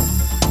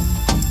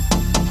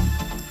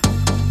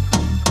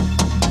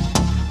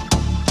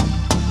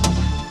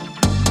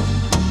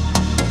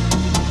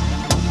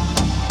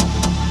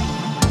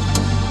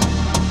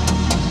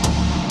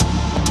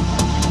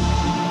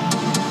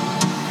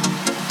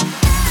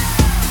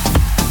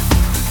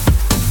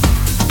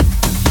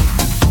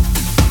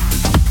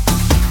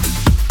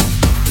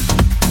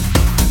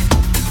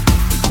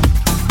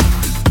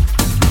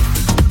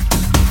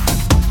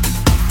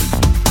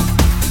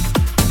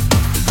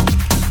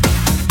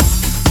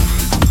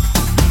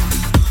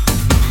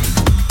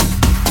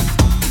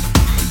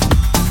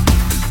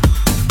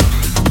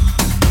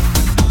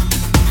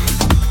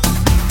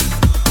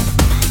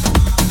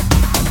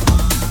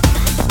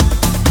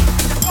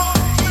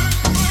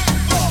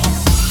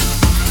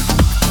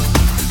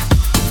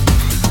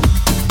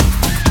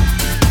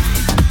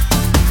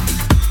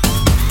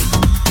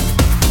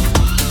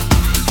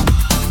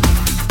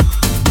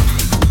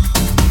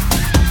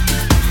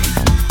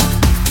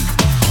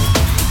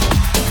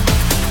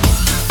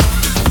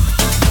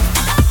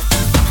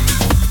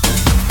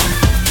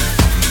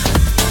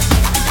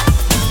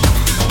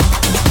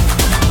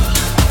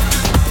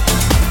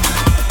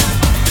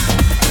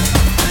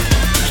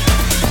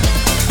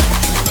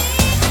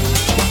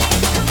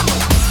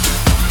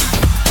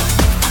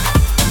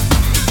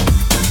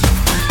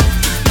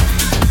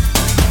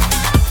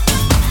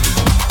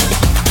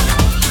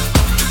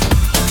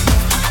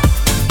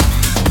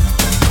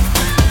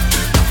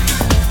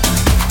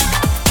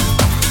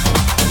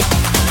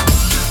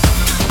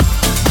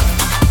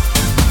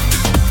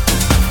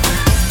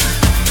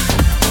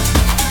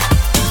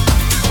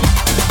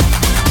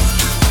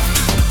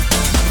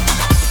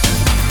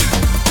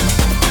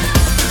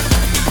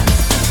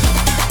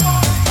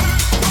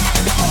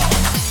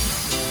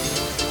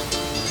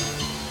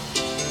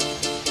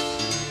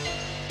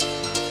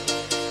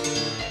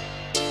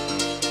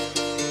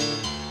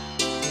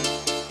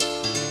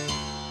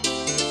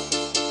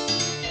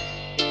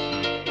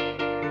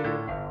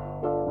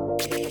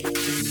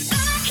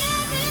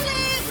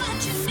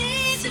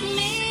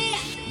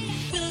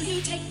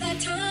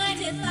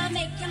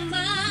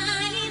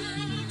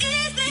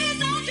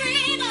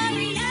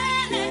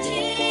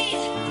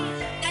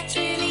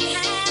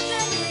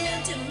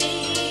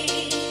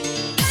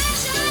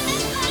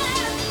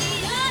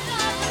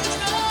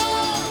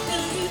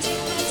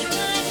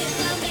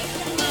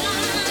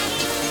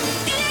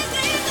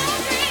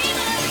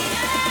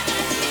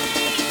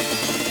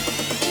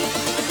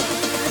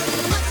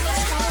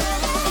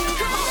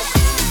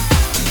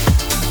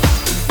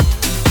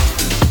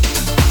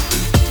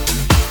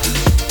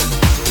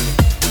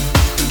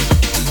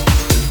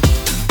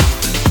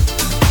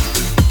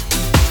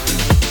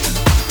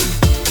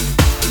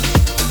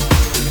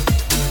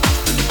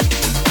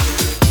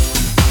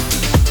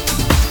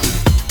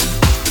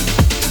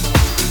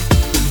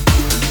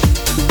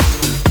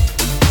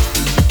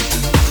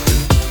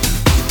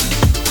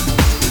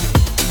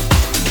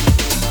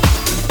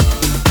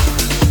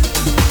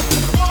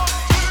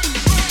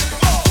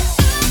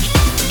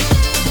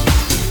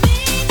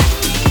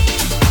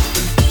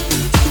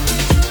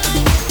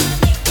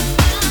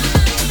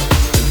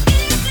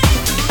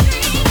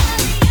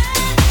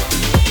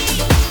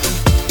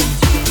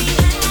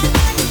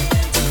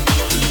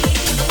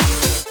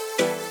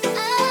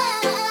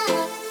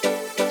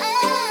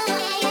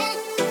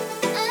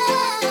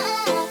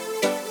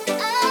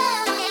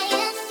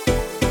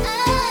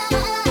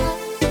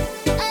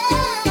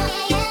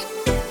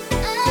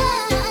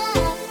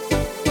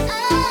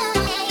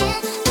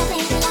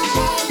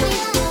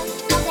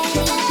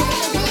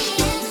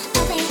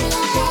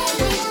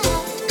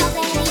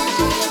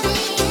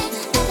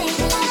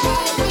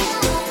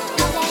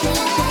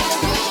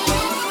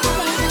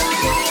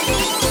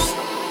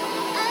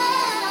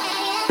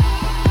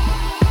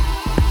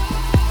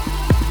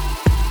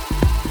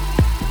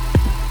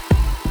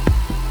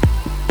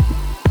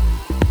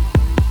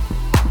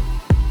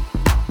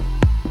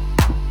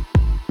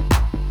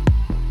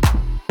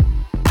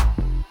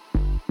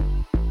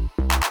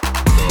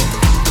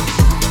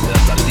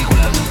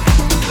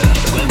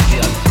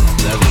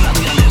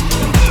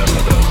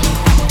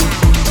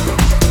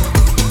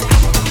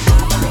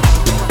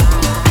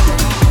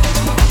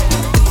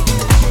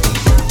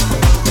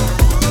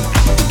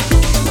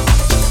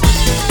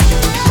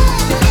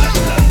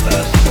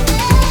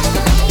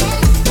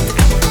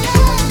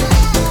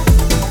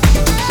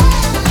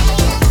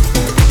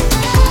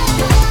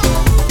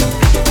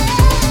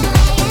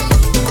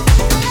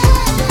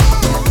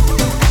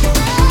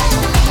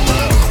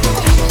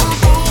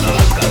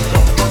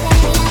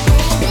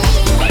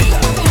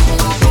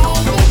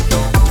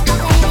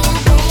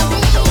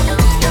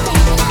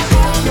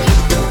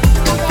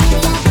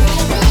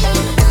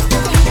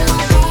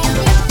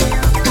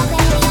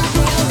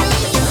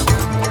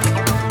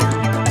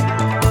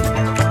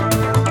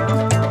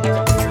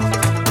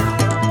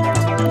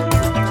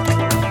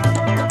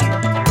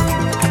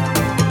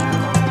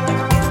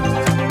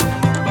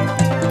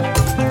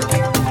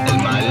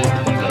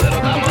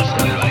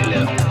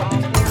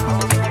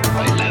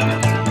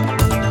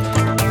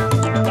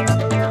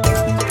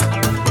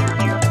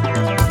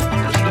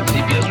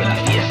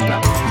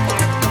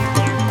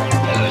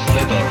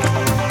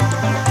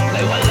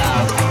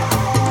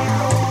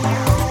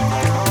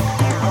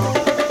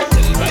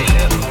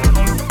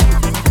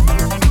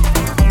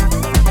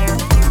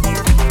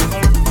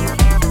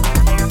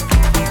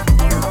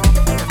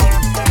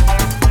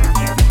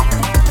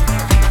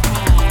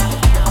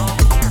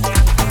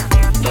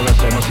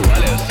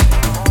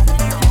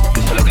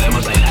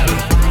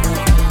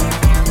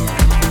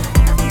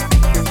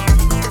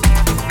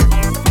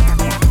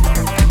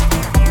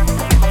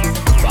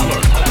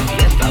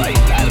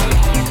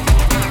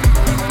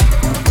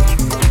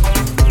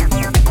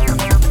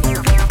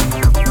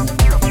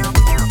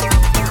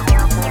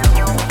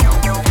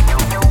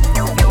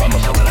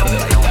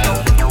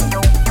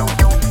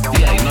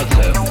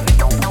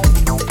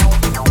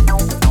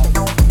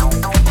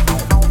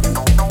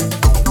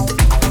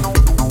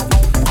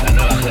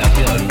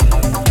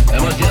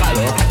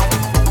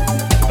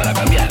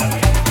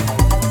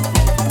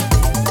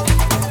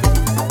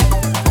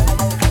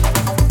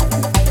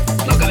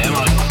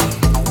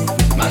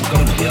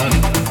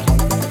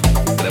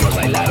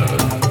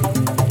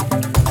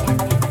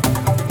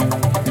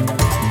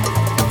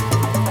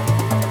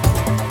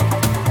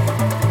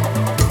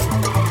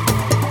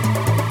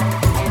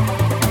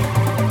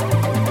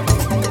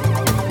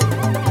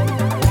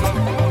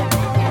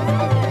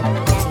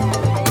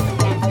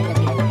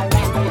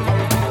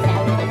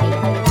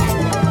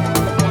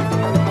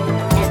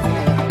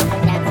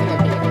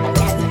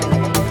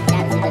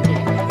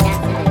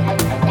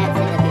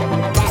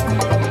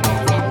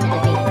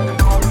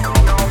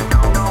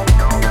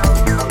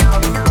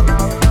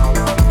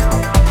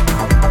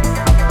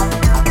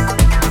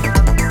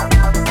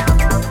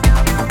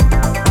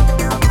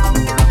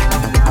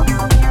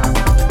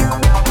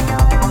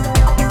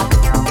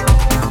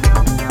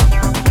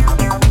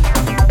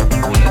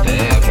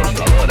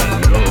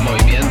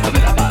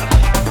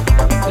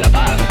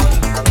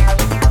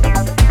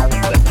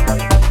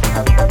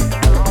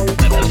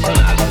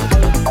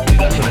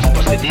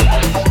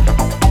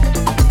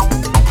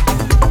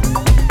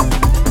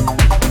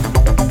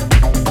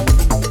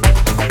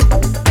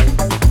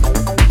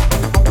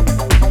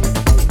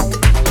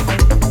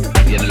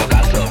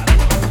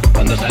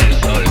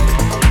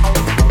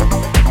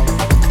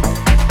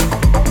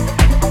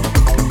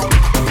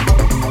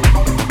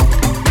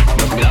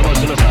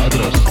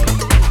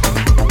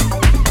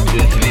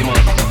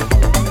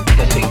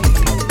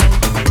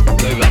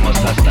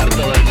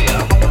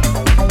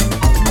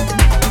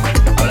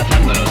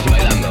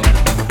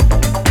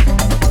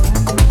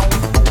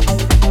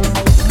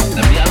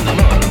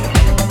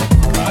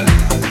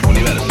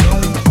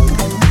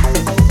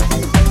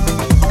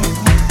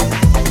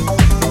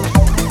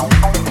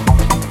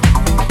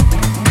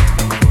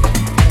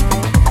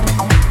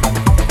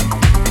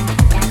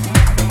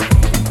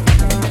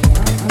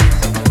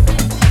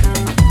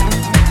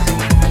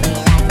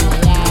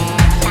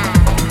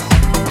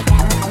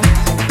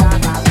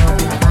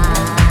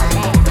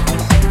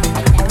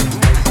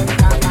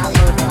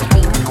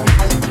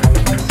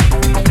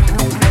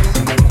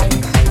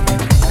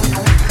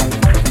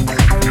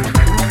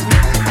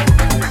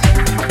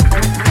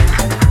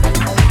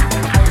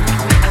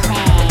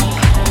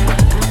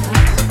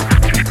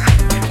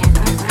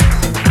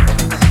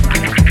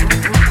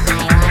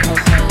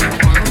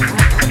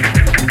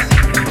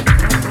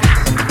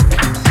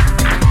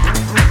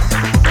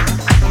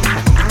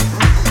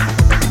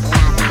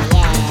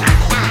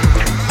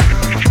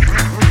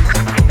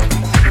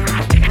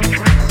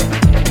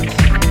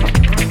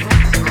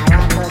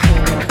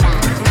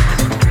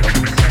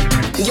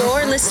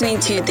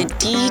 listening to the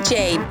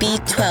DJ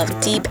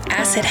B-12 Deep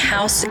Acid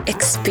House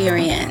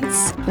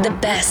Experience. The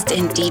best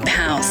in Deep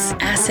House,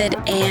 Acid,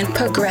 and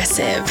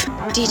Progressive.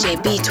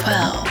 DJ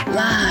B-12,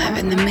 live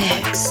in the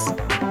mix.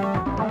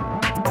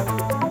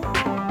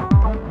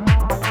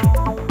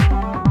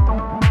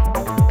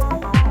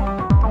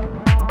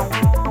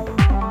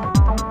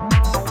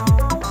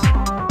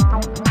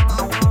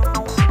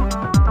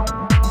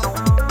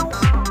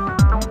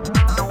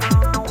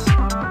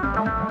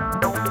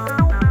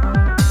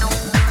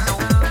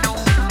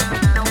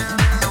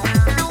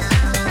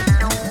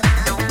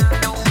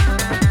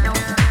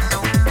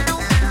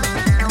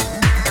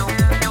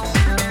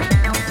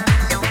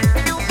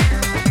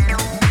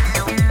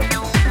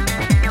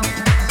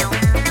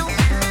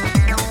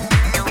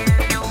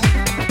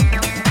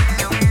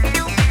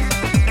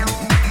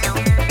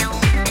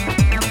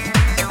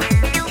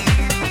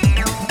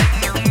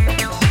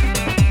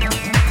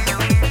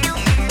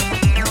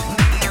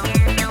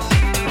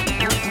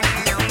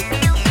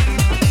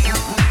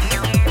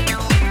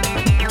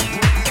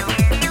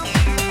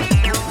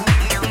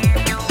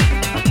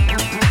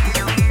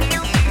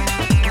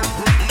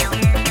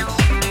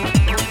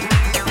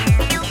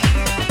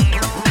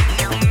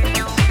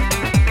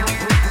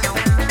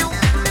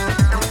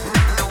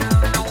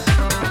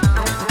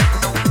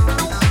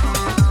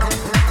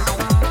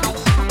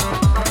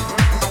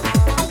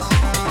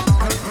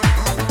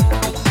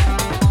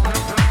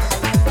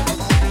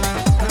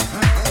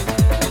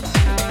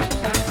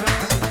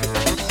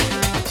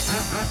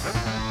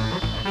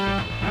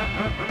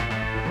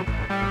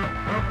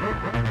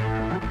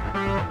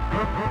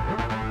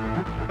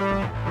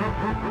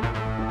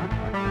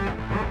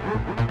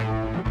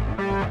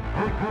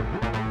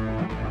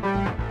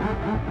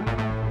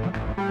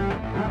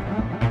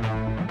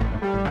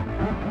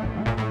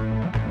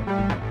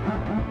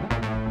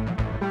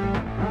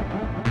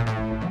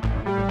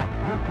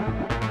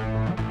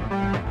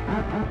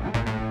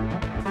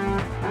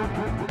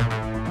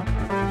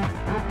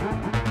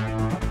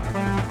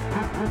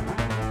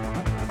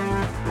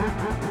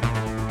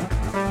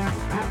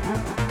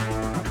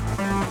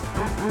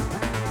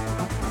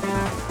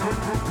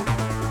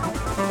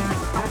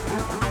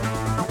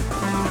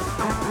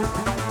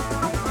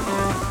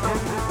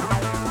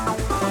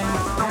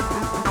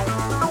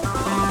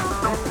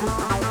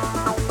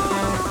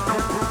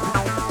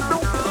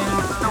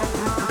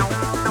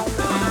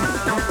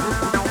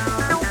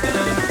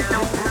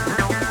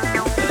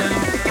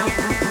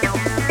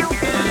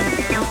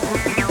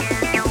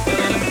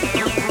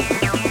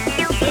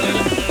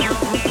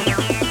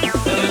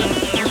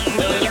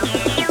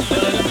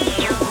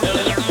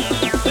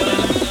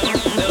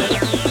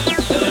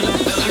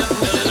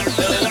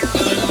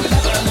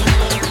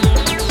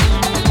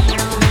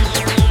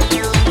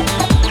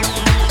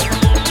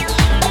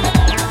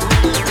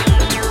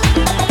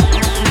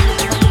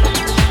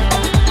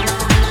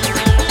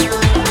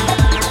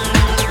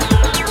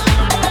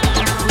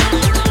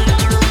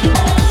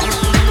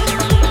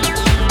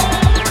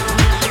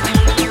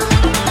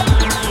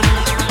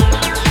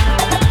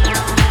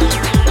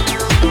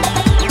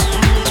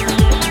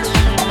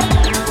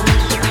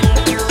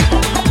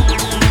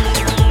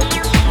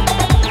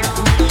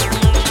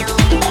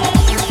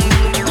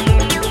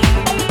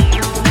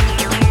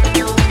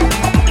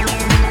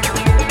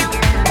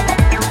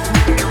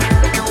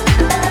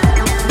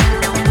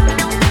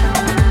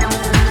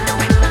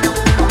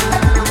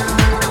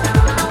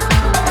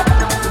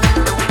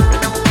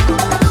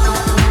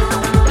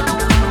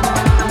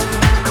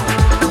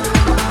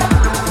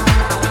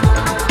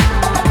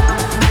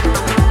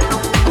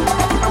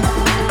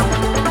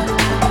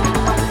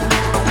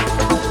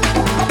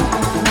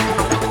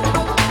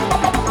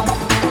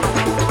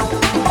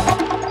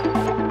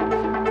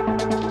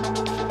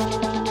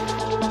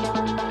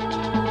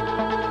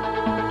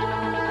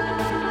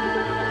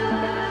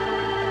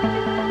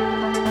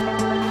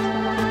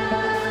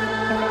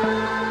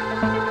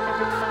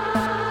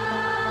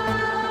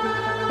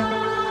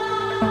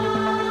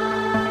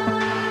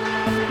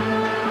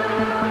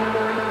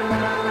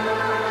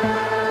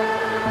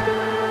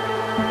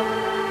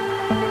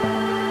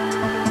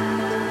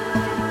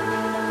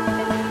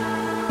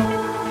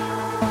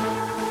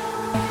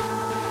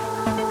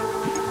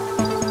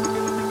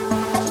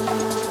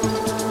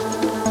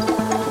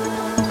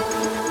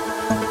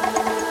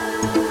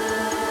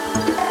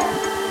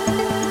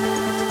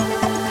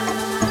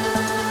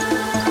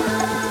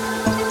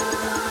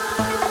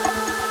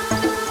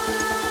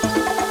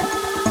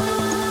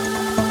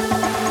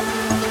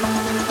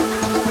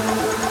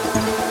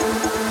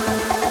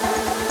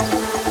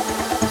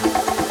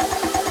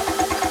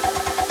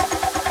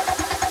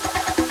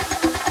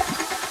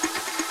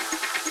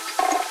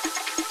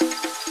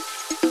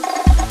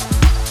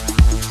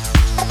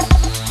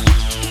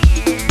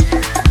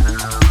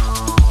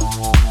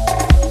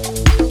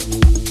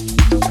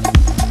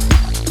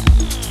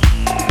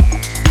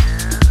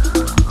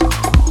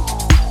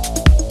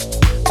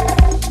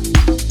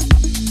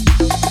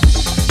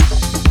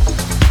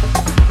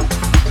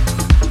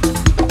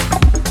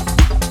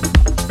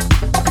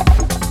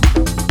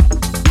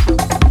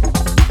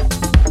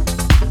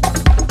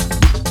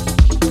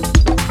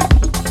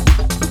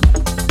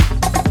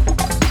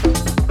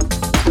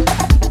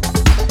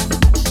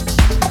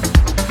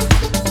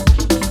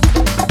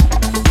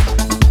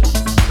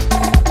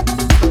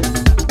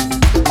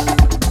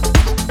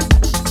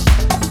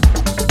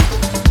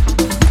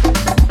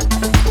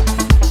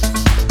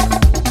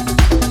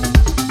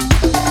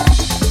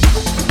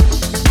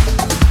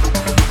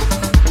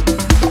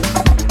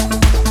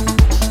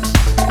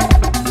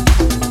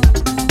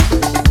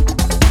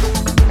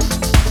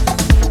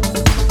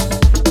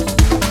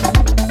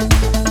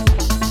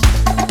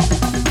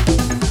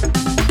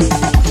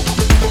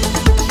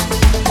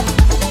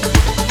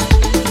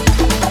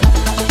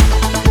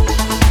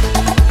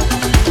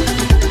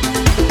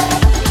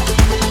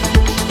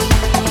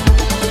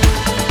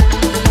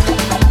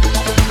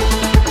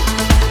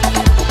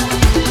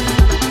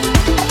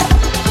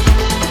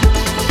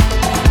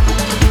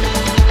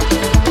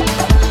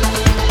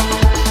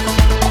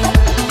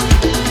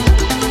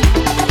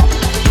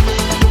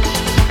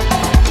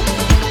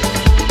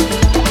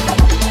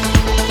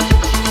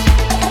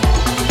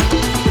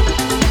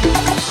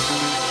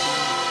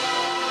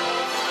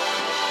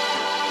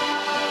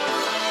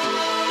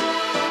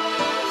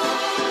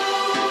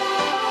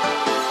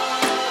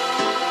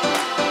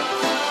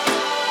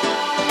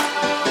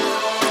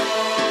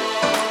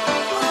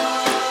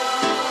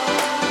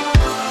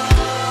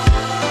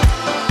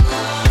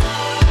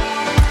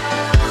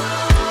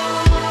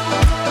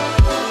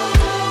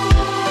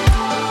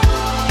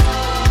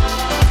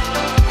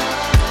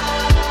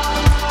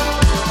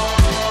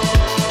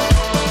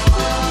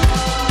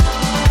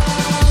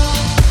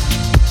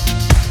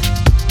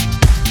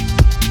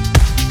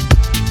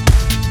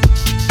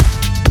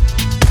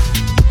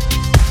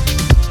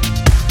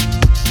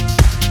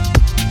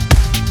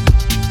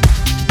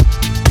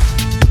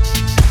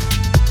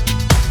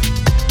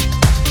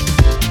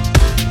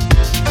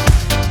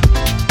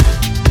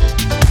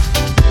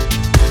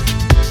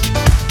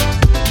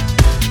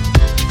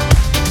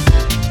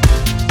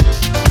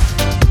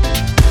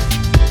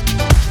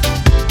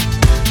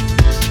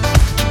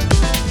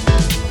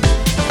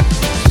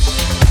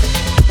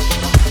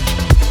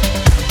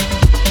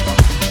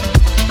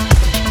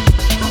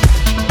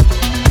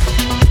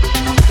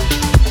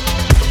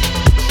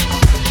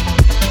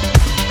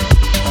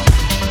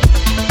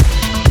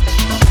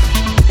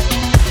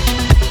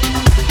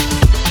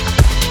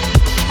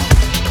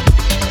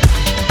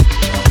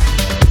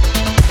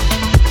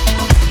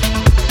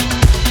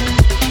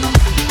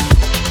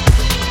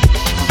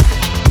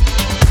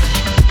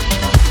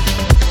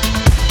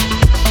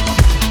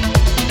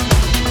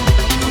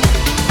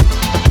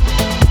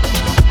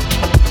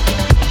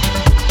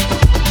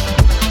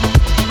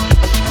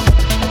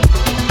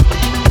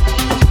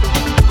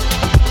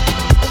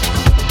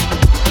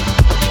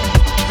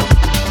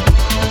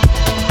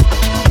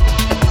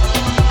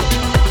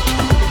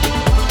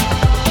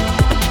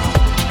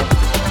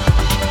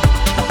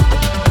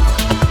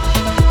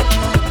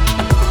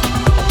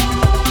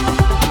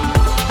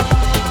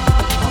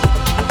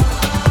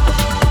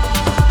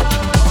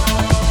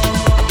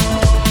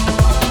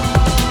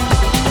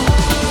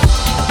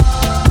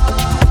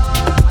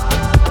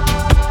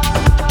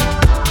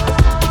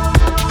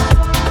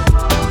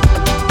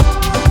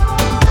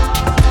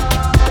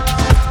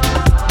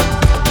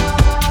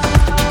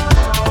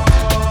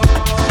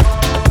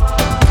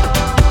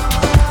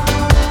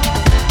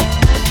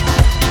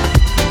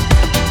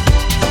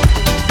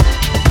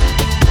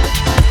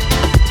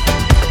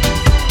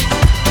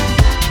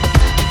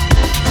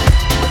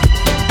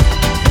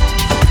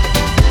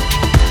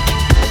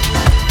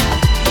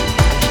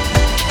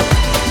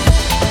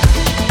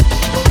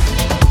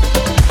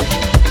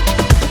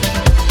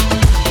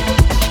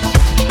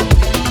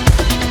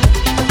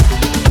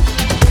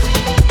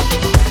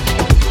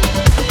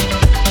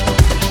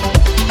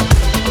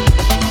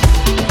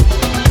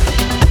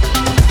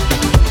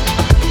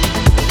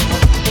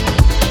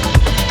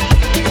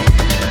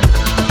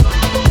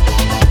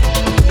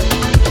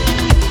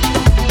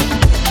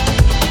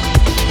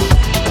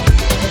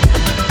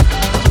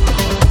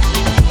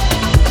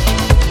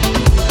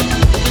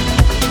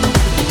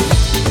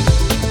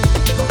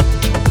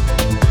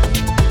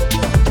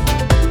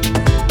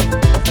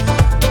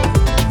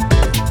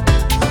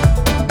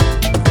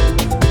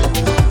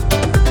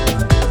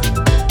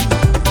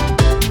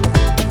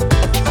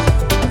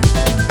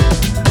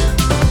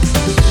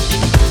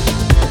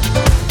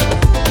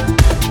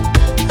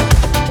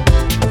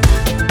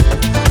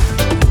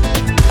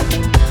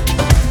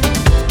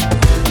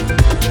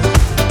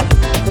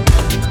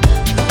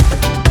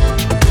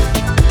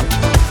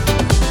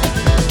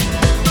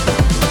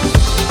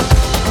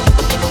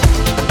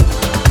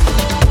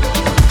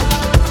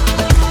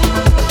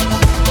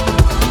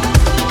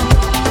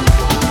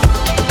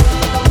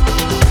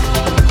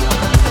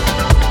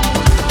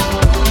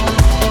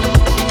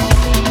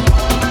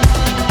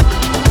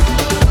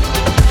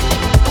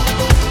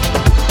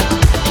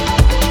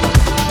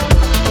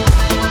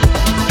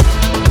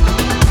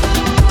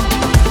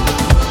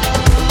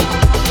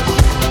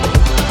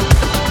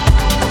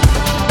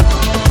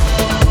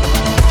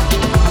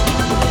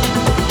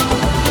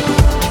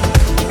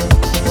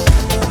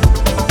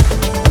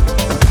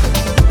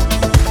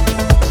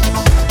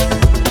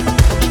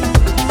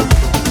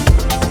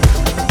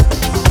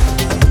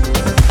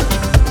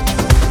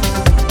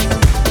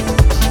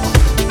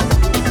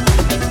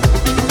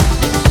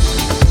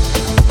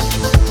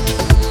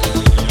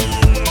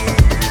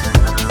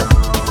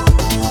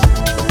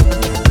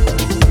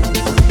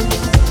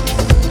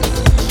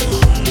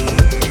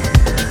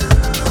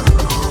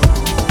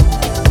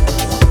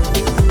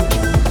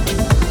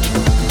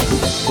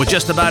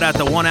 just about at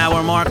the 1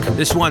 hour mark.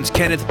 This one's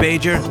Kenneth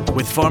Bajer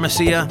with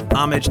Pharmacia,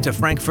 homage to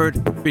Frankfurt,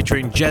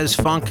 featuring Jazz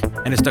Funk,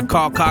 and it's the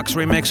Carl Cox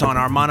remix on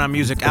Armana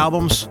Music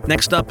Albums.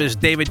 Next up is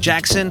David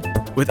Jackson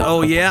with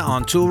Oh Yeah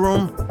on Tool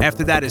Room.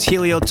 After that is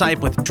Heliotype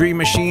with Dream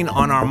Machine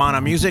on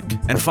Armana Music.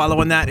 And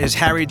following that is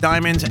Harry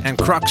Diamond and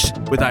Crux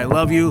with I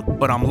Love You,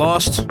 But I'm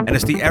Lost. And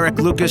it's the Eric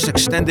Lucas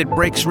Extended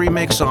Breaks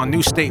remix on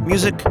New State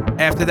Music.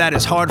 After that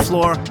is Hard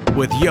Floor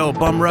with Yo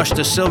Bum Rush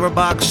to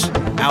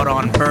Silverbox out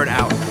on Bird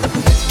Out.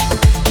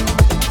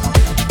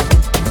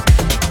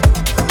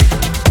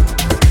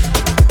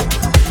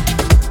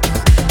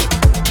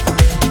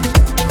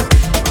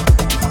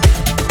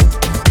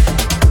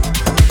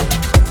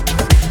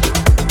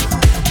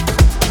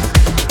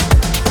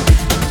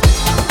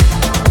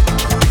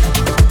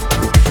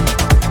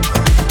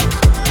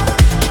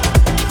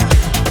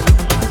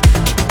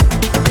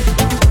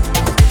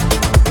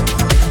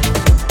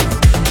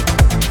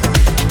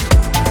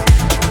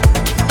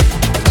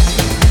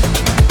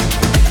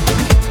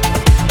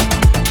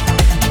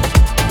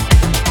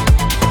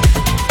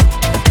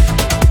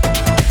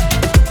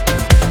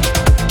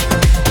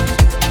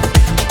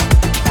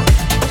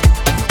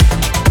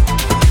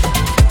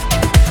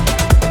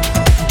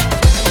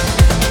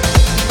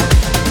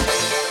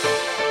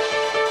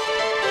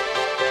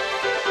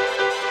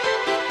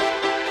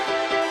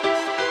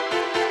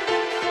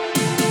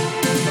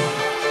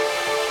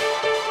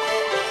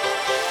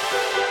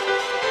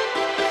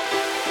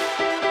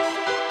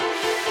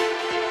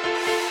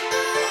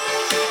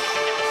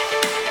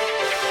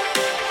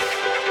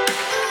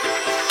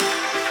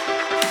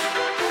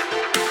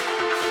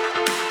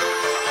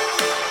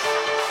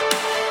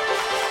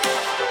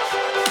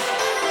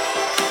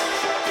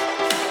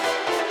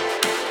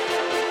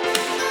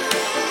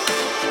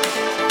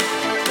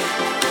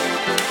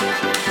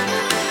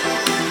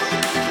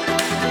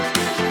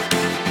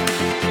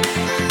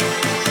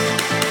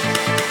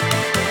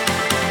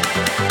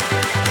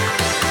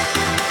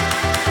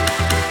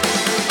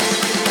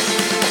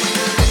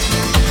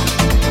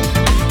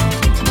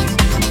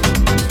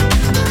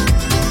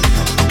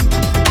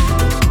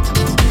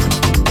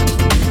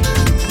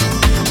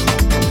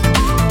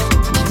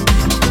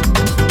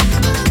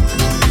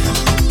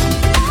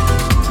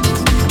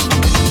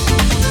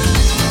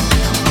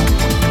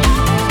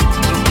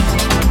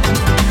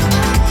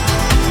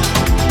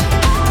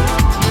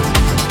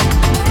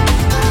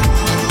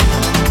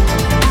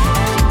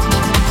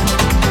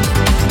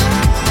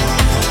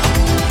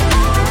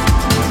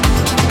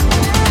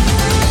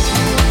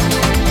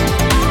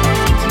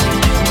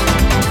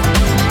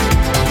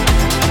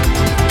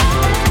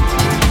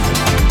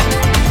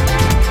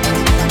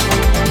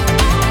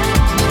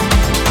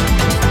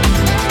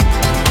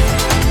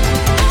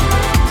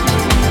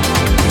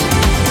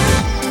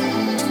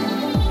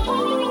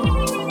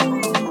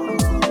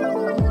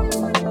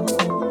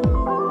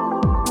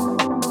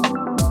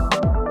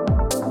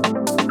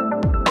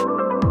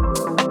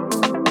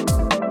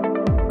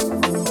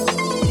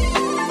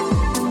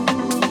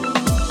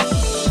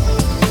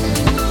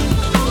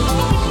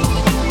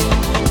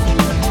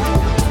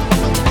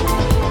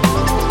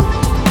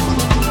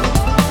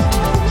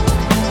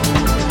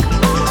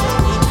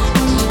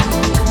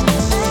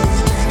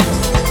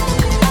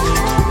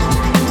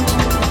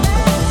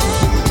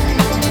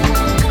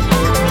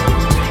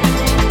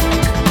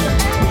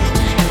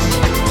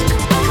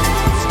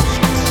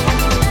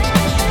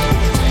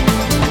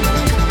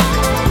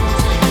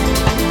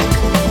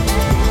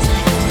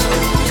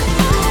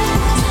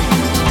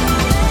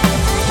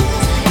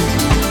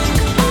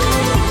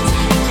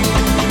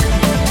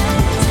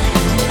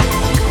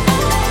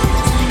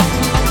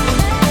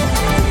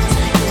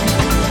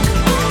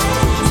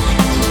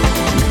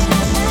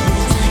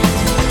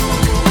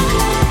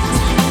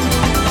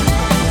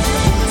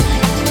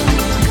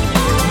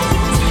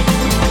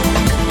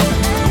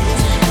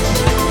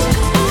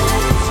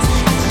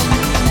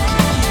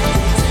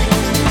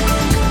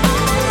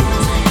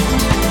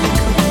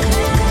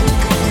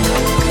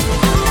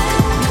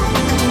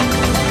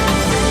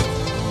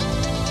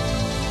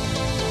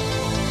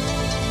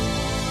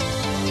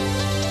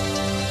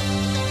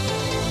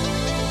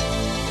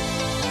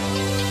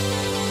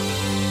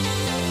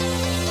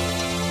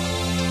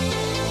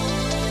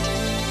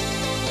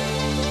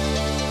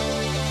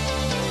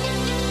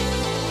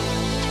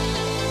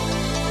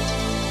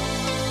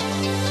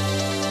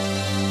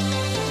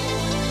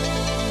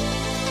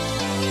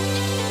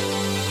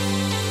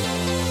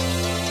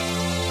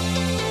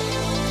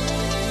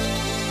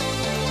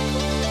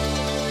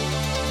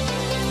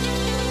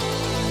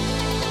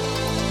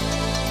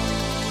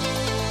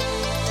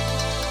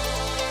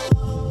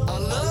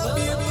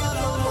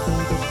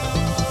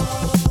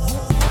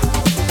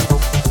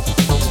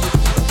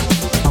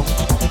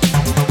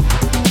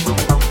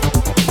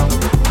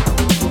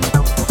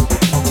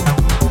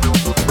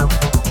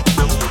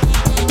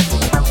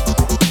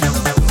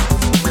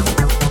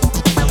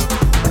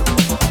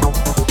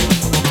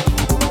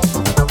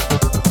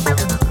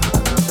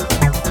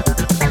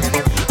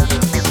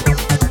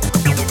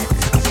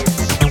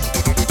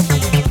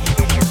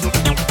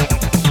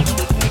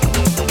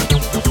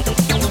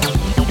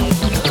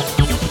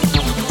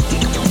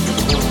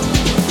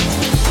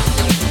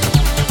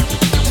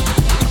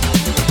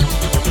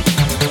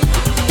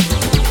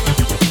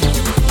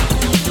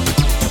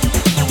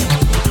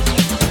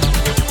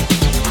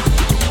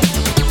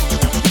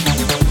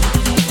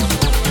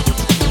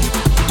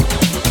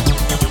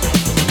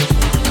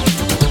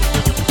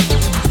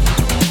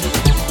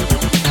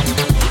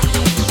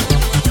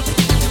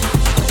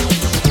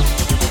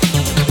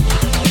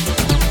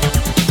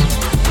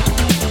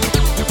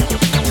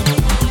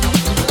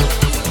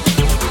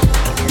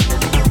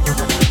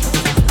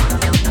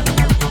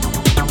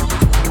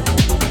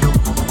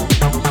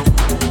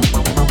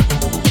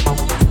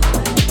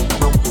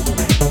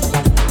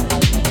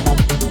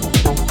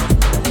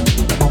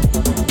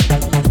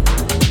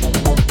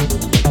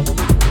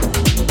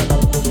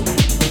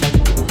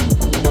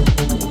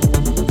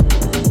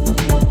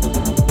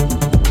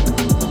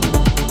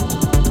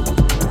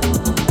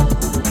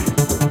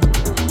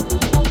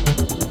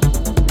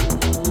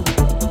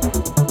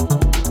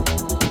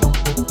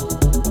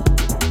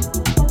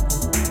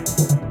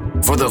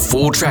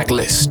 full track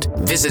list.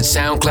 Visit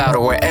SoundCloud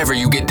or wherever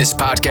you get this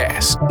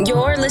podcast.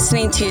 You're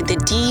listening to the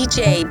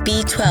DJ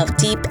B-12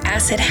 Deep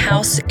Acid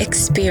House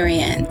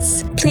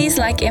Experience. Please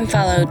like and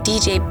follow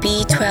DJ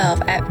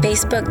B-12 at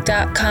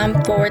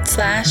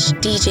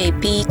facebook.com/DJ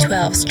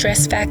B-12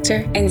 Stress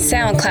Factor and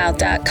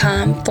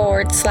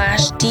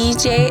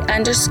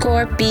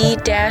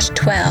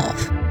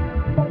soundcloud.com/DJ_B-12.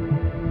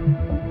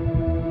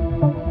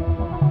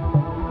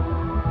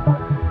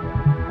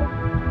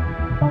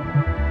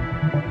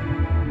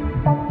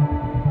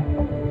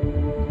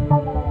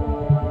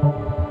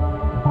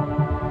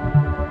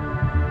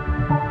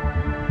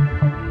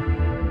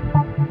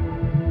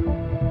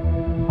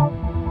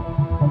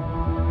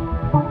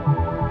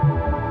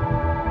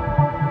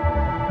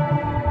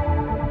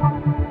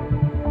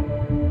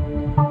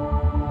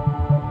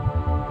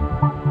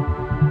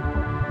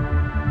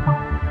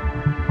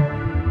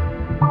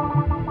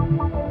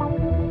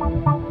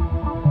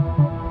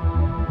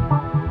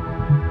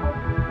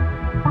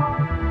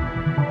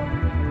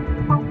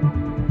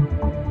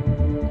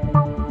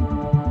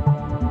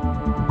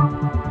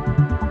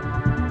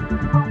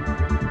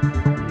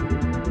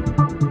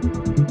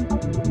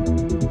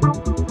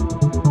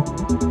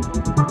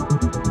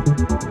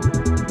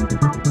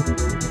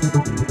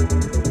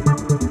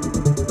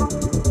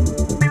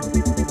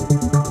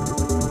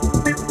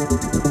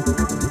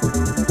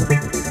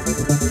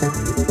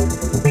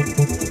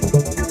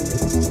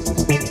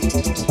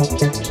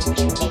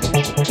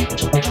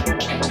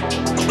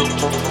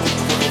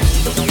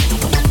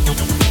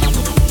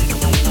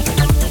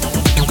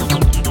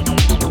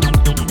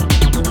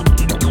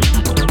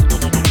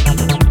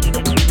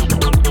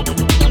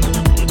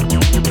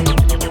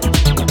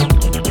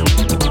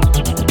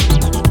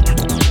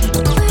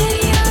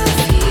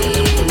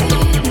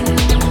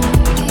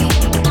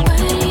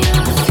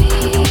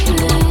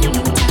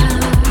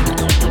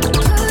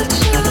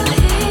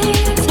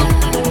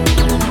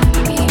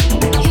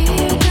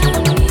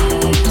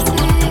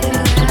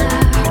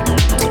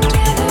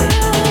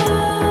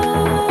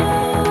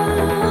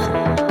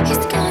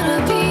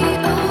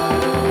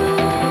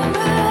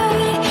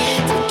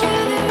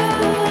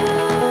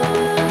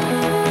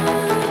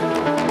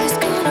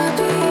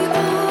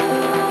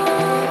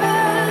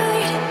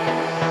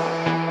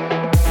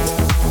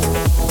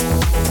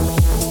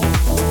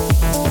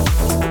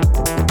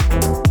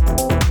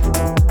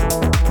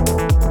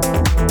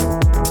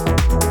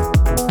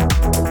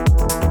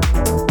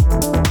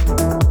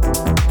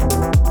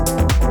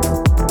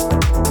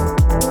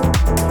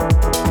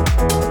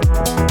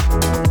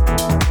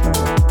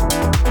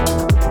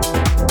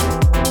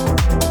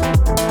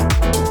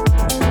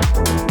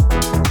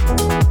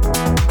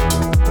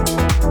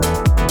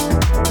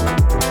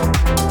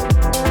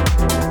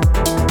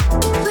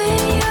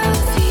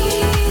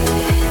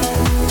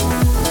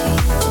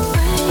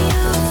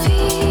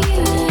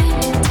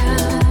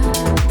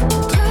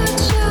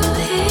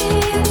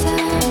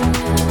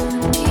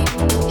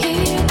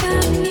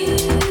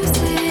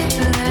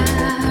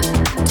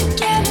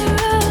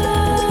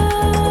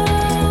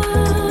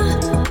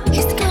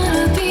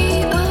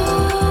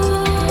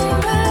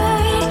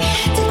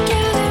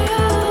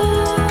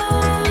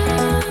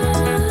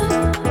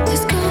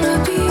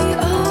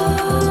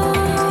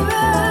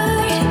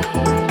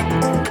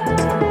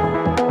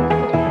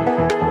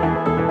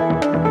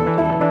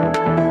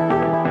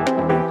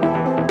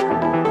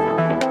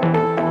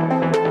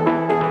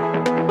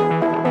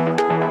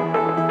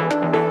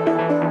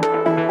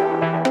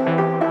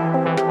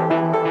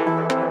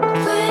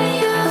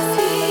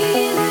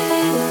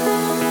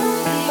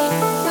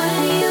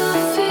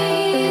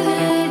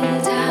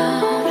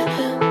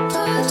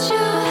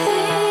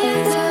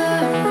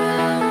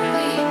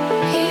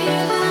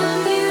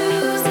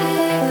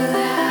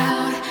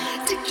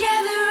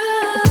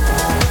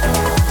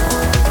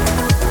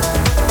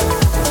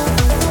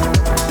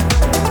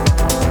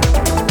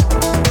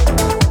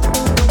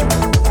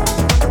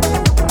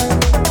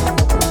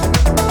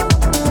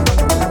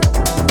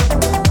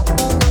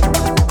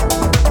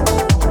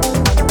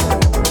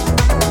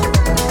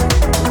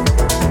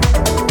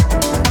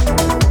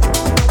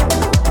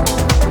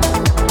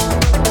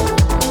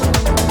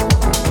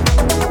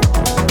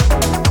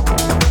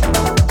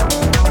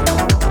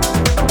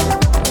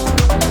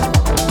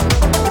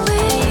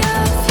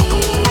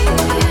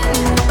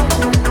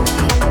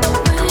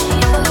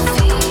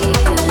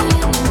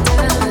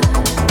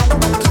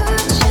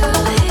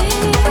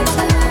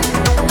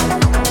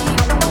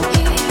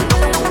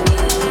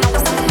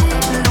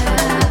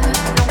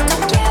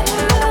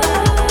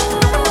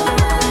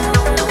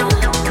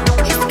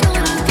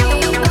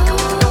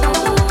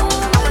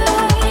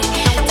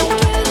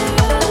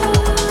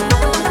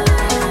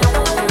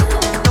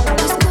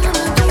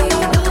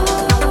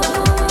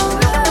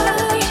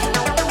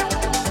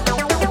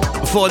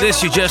 Before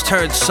this, you just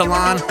heard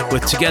Salon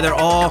with Together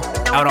All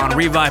out on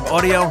Revive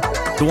Audio.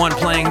 The one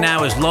playing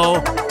now is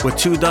Low with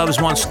Two Doves,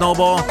 One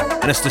Snowball,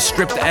 and it's the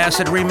Stripped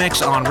Acid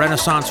remix on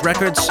Renaissance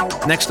Records.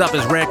 Next up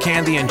is Rare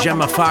Candy and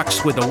Gemma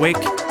Fox with Awake,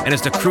 and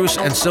it's the Cruise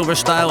and Silver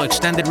Style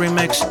extended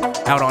remix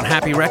out on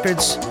Happy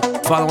Records.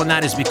 Following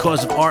that is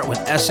Because of Art with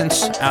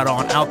Essence out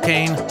on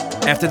Alkane.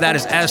 After that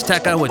is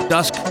Azteca with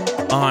Dusk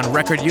on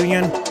Record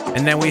Union.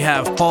 And then we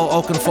have Paul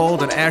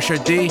Oakenfold and Asher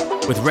D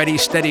with Ready,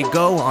 Steady,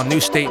 Go on New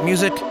State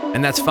Music.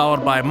 And that's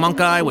followed by Monk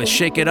Eye with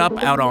Shake It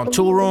Up out on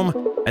Tool Room.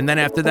 And then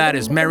after that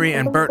is Mary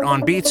and Bert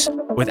on Beats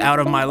with Out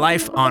of My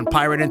Life on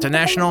Pirate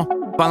International.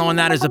 Following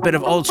that is a bit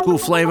of old school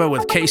flavor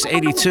with Case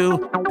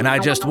 82 and I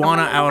Just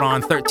Wanna out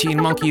on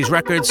 13 Monkeys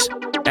Records.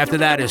 After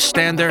that is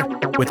Stander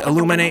with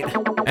Illuminate,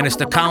 and it's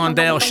the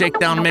Collindale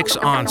Shakedown mix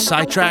on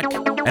Sidetrack.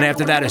 And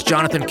after that is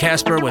Jonathan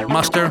Casper with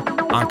Muster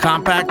on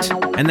Compact.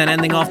 And then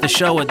ending off the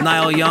show with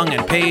Niall Young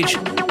and Paige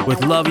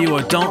with Love You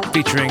or Don't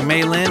featuring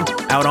Mei Lin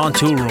out on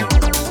Tool Room.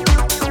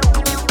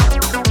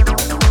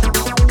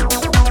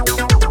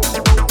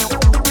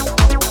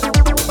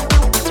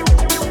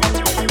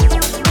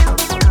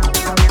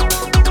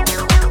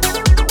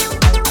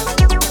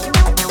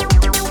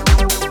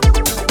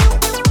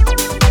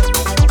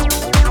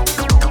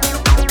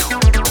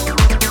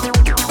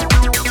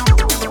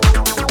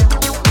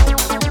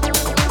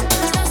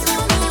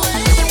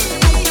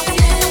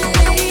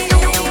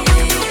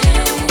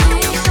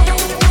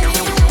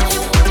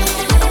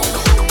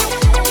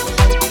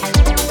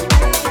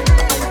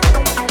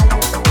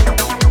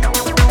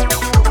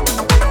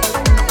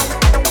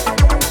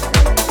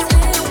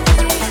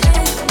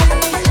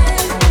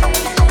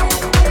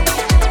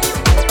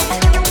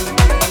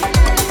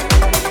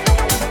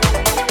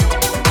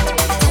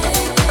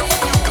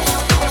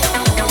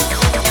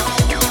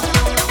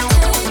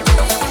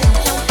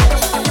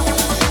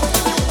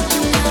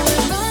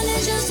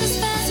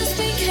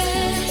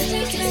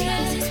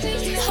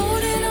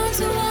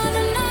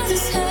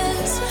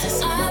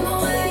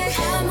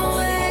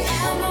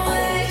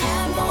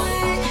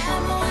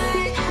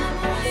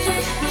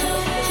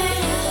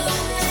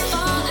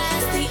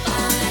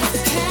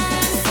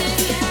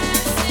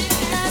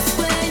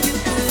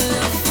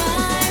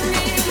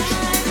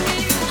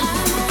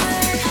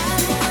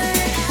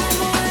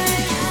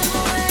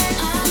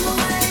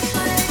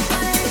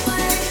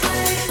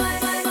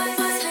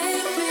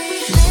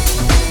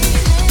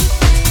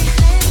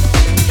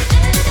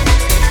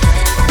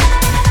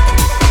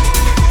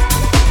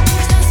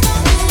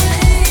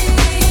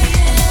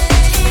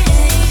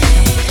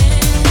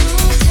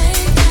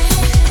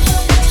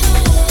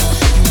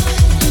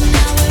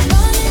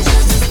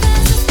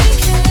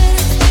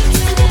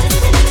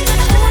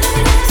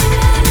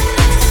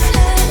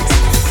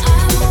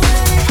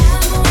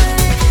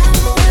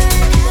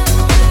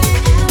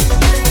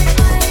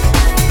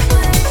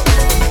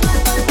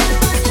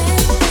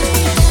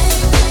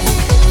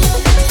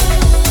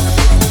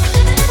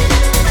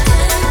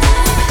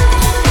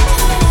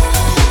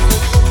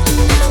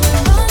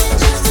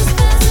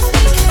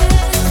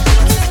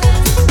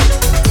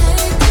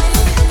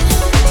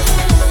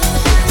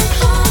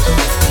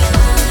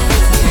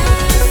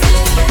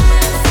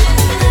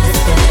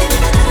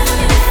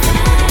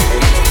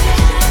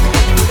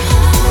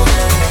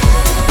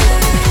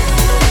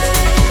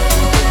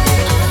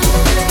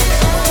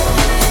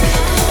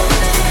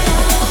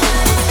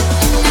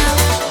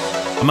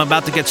 I'm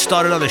about to get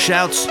started on the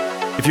shouts.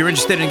 If you're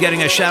interested in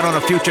getting a shout on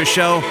a future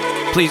show,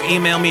 please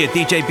email me at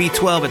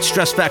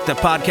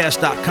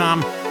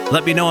djb12@stressfactorpodcast.com.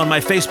 Let me know on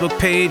my Facebook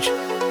page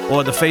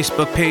or the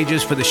Facebook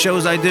pages for the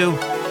shows I do.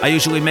 I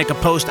usually make a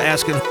post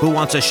asking who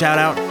wants a shout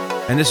out,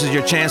 and this is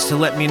your chance to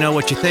let me know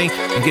what you think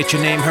and get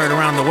your name heard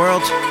around the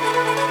world.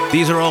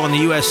 These are all in the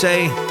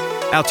USA.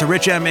 Out to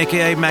Rich M,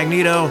 aka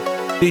Magneto,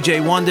 DJ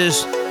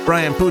Wonders,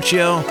 Brian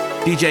Puccio,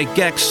 DJ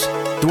Gex,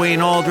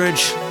 Dwayne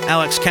Aldridge,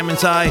 Alex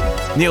Kementai,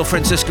 Neil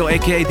Francisco,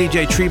 aka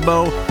DJ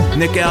Trebo,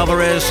 Nick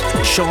Alvarez,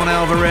 Sean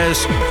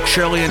Alvarez,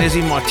 Shirley and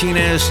Izzy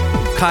Martinez,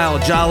 Kyle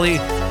Jolly,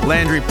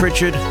 Landry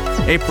Pritchard,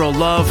 April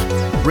Love,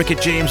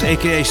 Rickett James,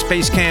 aka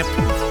Space Camp,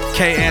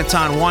 K.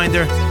 Anton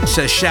Winder,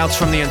 says shouts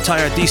from the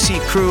entire DC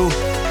crew,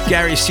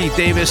 Gary C.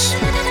 Davis,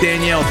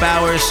 Danielle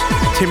Bowers,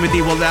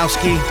 Timothy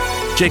Waldowski,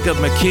 Jacob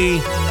McKee,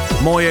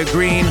 Moya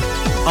Green,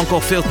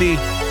 Uncle Filthy,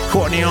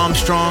 Courtney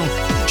Armstrong,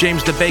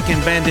 James the Bacon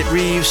Bandit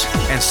Reeves,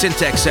 and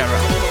Syntax Era.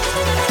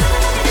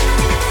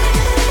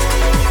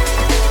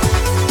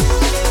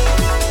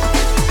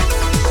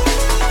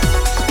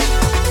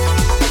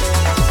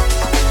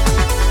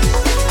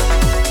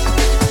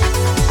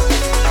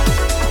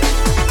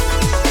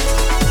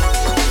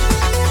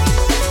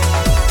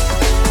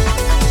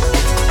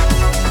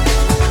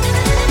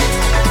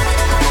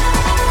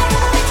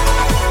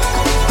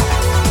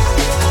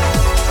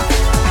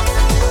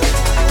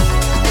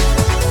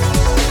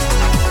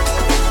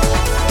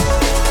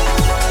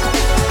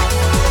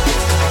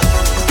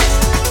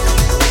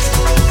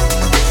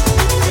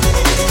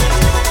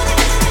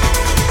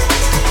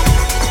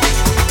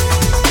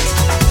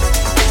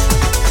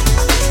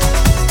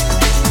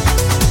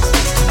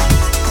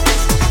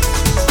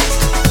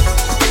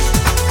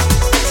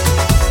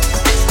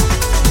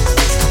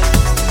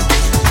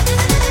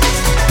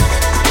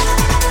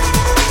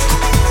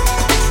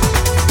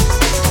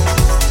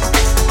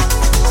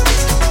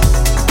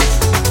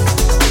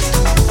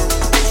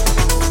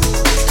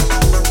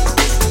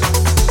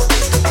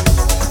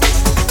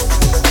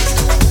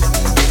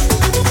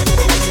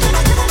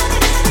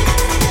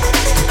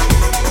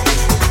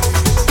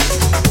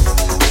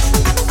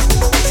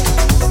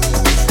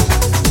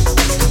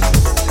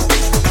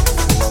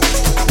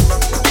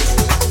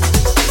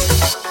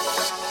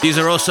 These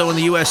are also in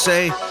the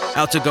USA,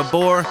 out to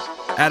Gabor,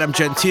 Adam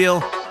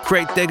Gentile,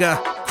 Crate Digger,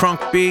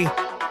 Crunk B,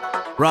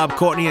 Rob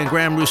Courtney and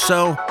Graham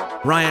Rousseau,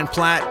 Ryan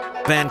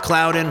Platt, Van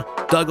Clouden,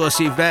 Douglas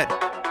Yvette,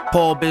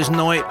 Paul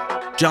Bisnoit,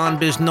 John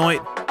Bisnoit,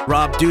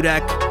 Rob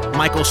Dudak,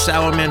 Michael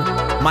Sauerman,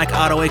 Mike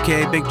Otto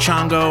aka Big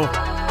Chongo,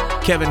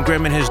 Kevin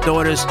Grimm and his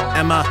daughters,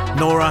 Emma,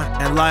 Nora,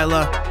 and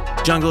Lila,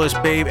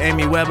 Junglist Babe,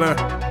 Amy Weber,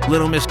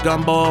 Little Miss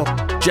Gumball,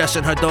 Jess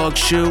and her dog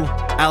Shoe,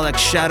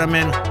 Alex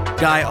Shatterman,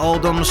 Guy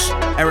Oldhams,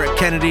 Eric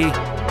Kennedy,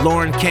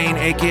 Lauren Kane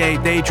aka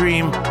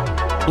Daydream,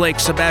 Blake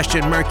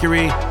Sebastian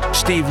Mercury,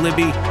 Steve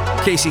Libby,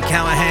 Casey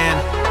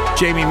Callahan,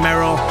 Jamie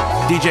Merrill,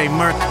 DJ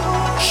Merck,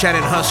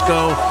 Shannon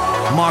Husko,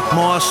 Mark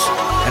Moss,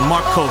 and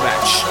Mark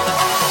Kovach.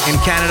 In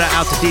Canada,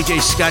 out to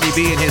DJ Scotty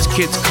B and his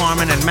kids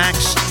Carmen and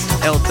Max,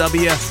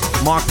 LW,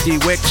 Mark D.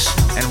 Wicks,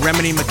 and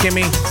Remedy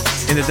McKimmy.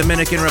 In the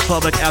Dominican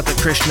Republic, out to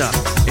Krishna.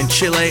 In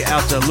Chile,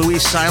 out to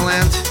Luis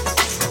Siland.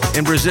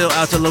 In Brazil,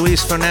 out to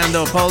Luis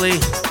Fernando Poli.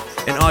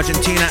 In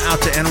Argentina,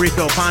 out to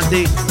Enrico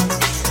Ponti.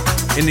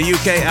 In the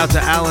UK, out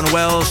to Alan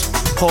Wells,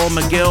 Paul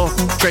McGill,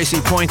 Tracy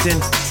Poynton.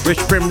 Rich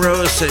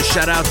Primrose says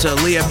shout out to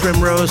Leah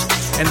Primrose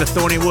and the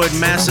Thornywood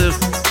Massive.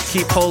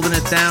 Keep holding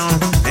it down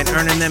and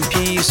earning them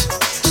peas.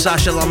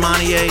 Sasha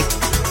Lamanier,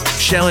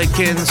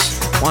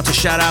 Shellykins wants a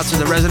shout out to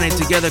the Resonate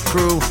Together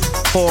crew.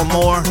 Paul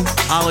Moore,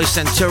 Ali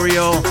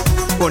Centurio,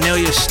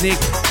 Cornelia Sneak,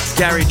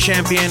 Gary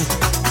Champion,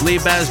 Lee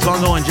Baz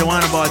Bungo and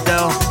Joanna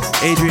Bardell,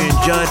 Adrian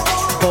Judd,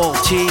 Paul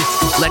T,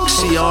 Lex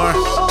CR,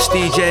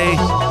 Steve J,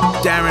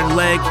 Darren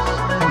Legg,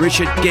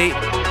 Richard Gate,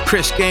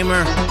 Chris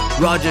Gamer,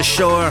 Roger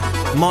Shore,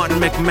 Martin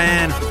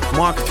McMahon,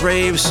 Mark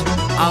Thraves,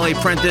 Ollie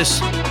Prentice,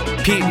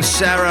 Pete and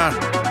Sarah,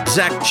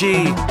 Zach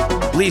G,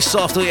 Lee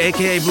Softly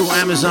aka Blue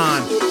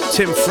Amazon,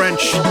 Tim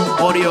French,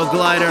 Audio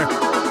Glider,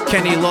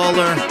 Kenny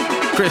Lawler,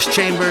 Chris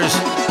Chambers,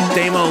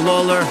 Damo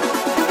Lawler,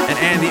 and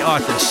Andy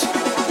Arthus.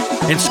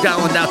 In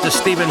Scotland, out to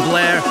Stephen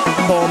Blair,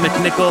 Paul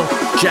McNichol,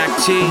 Jack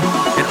T.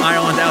 In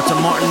Ireland, out to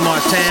Martin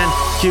Martin,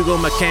 Hugo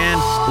McCann,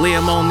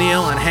 Liam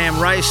O'Neill, and Ham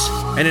Rice.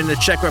 And in the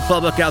Czech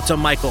Republic, out to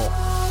Michael.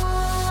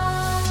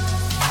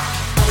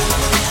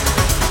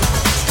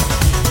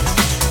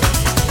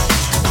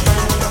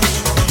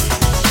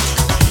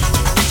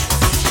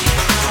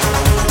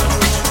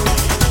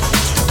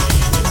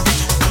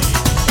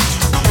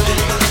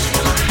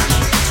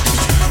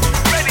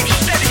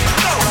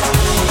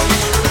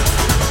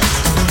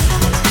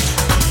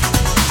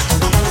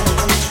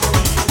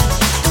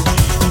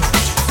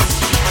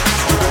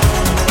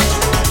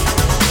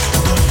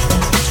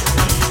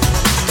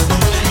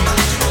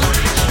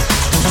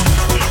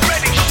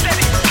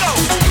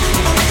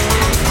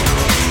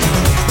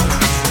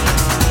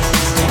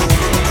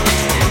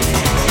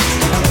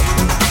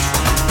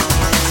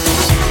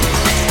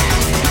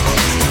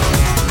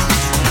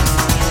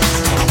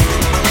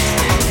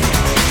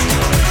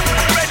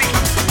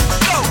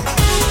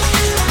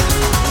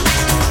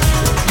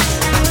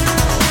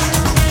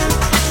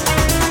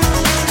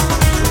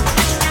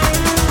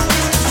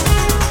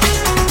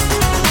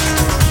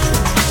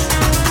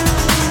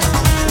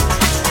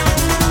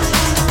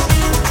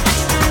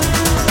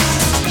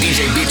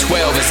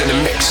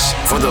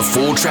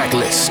 Full track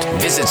list.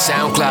 Visit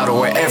SoundCloud or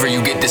wherever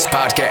you get this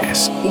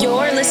podcast.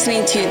 You're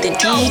listening to the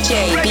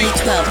DJ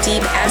B-12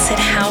 Deep Acid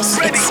House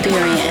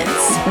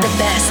Experience. The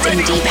best in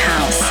Deep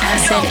House,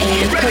 Acid,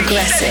 and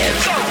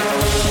Progressive.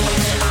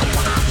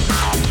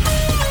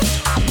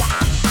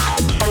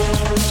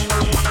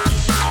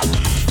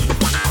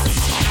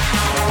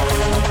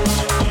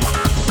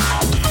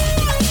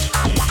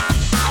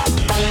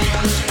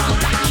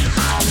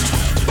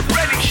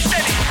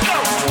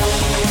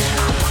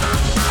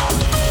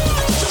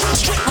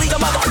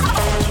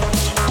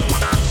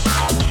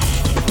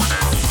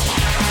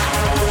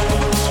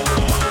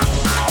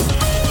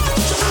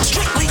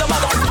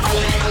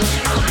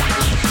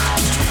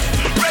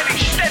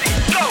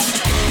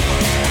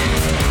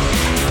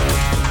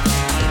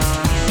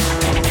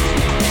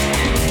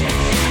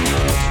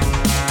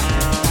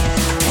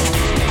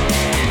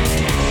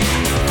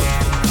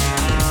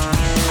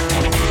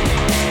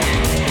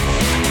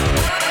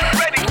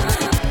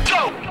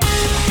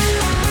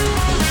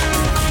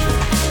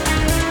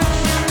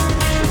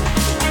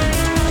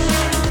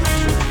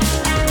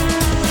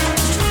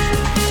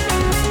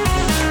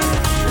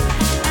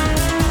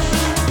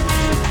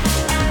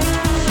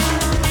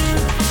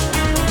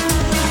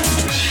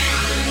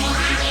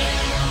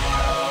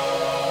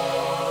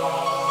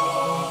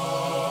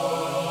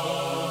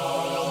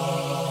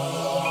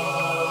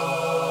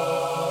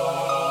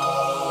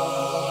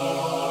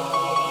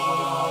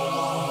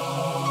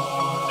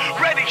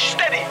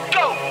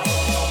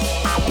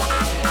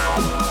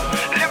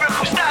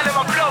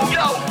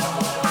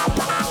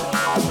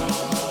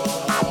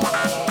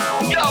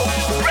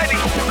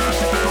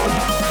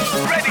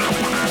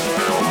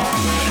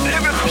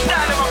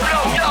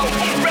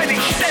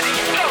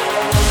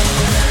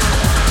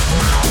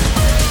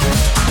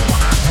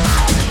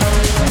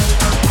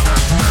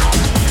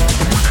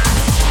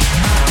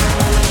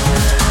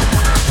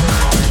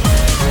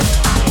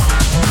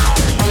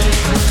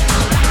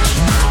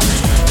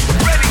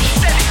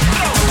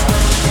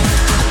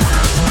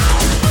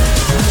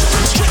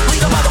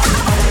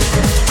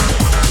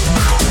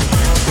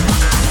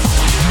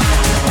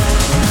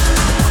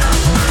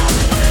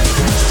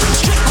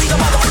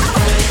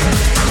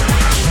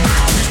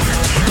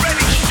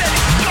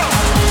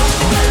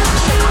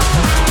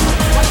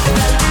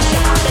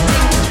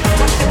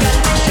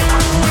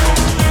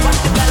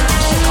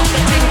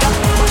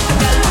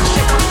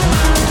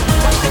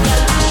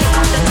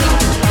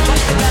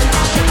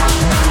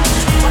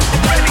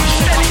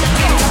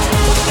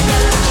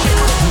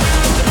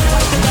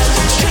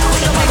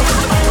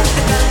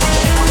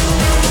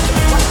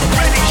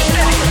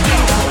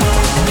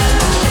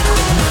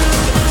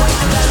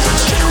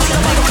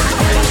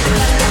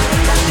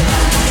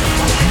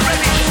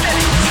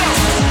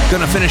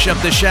 finish up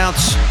the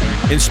shouts,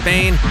 in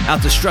Spain,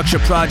 out to Structure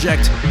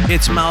Project,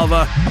 It's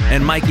Malva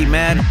and Mikey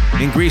Mad.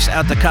 In Greece,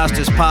 out to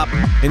Costas Pop.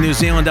 In New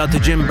Zealand, out to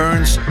Jim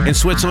Burns. In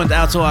Switzerland,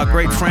 out to our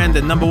great friend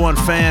and number one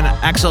fan,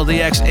 Axel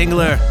DX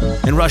Ingler.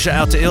 In Russia,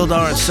 out to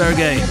Ildar and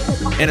Sergey.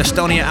 In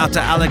Estonia, out to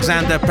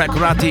Alexander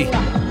Prekrati.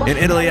 In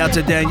Italy, out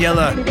to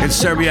Daniela. In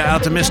Serbia,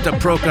 out to Mr.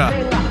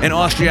 Proka. In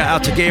Austria,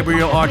 out to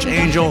Gabriel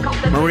Archangel,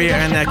 Maria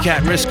and that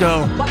cat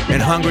Risco. In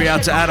Hungary,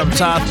 out to Adam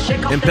Toth.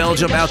 In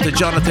Belgium, out to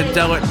Jonathan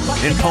Dellert.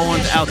 In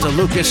Poland, out to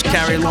Lucas,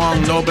 Carrie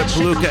Long, Norbert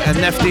Paluka, and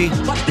Nefti.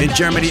 In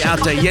Germany, out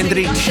to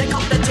Jendrik,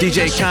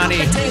 DJ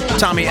Connie,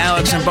 Tommy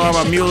Alex and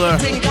Barbara Mueller,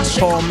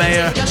 Paul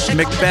Mayer,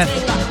 Macbeth,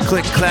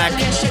 Click Clack,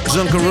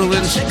 Zunka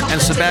Rulins,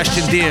 and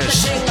Sebastian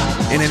Diers.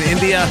 And in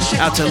India,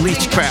 out to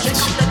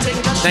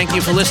Leechcraft. Thank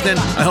you for listening.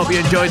 I hope you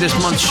enjoyed this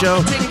month's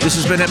show. This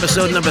has been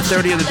episode number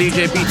 30 of the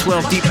DJ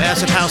B-12 Deep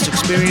Acid House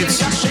Experience,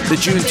 the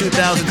June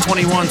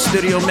 2021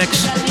 studio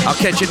mix. I'll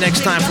catch you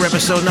next time for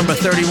episode number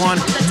 31.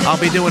 I'll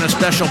be doing a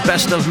special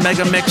best of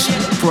mega mix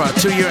for our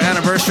 2-year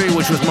anniversary,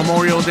 which was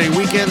Memorial Day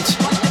weekend.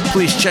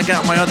 Please check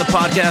out my other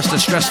podcast, the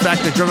Stress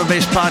Factor Drum and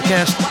Bass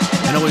Podcast,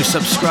 and always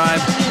subscribe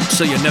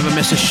so you never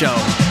miss a show.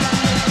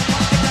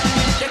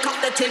 Shake up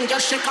the thing,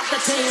 just shake up the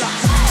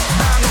thing.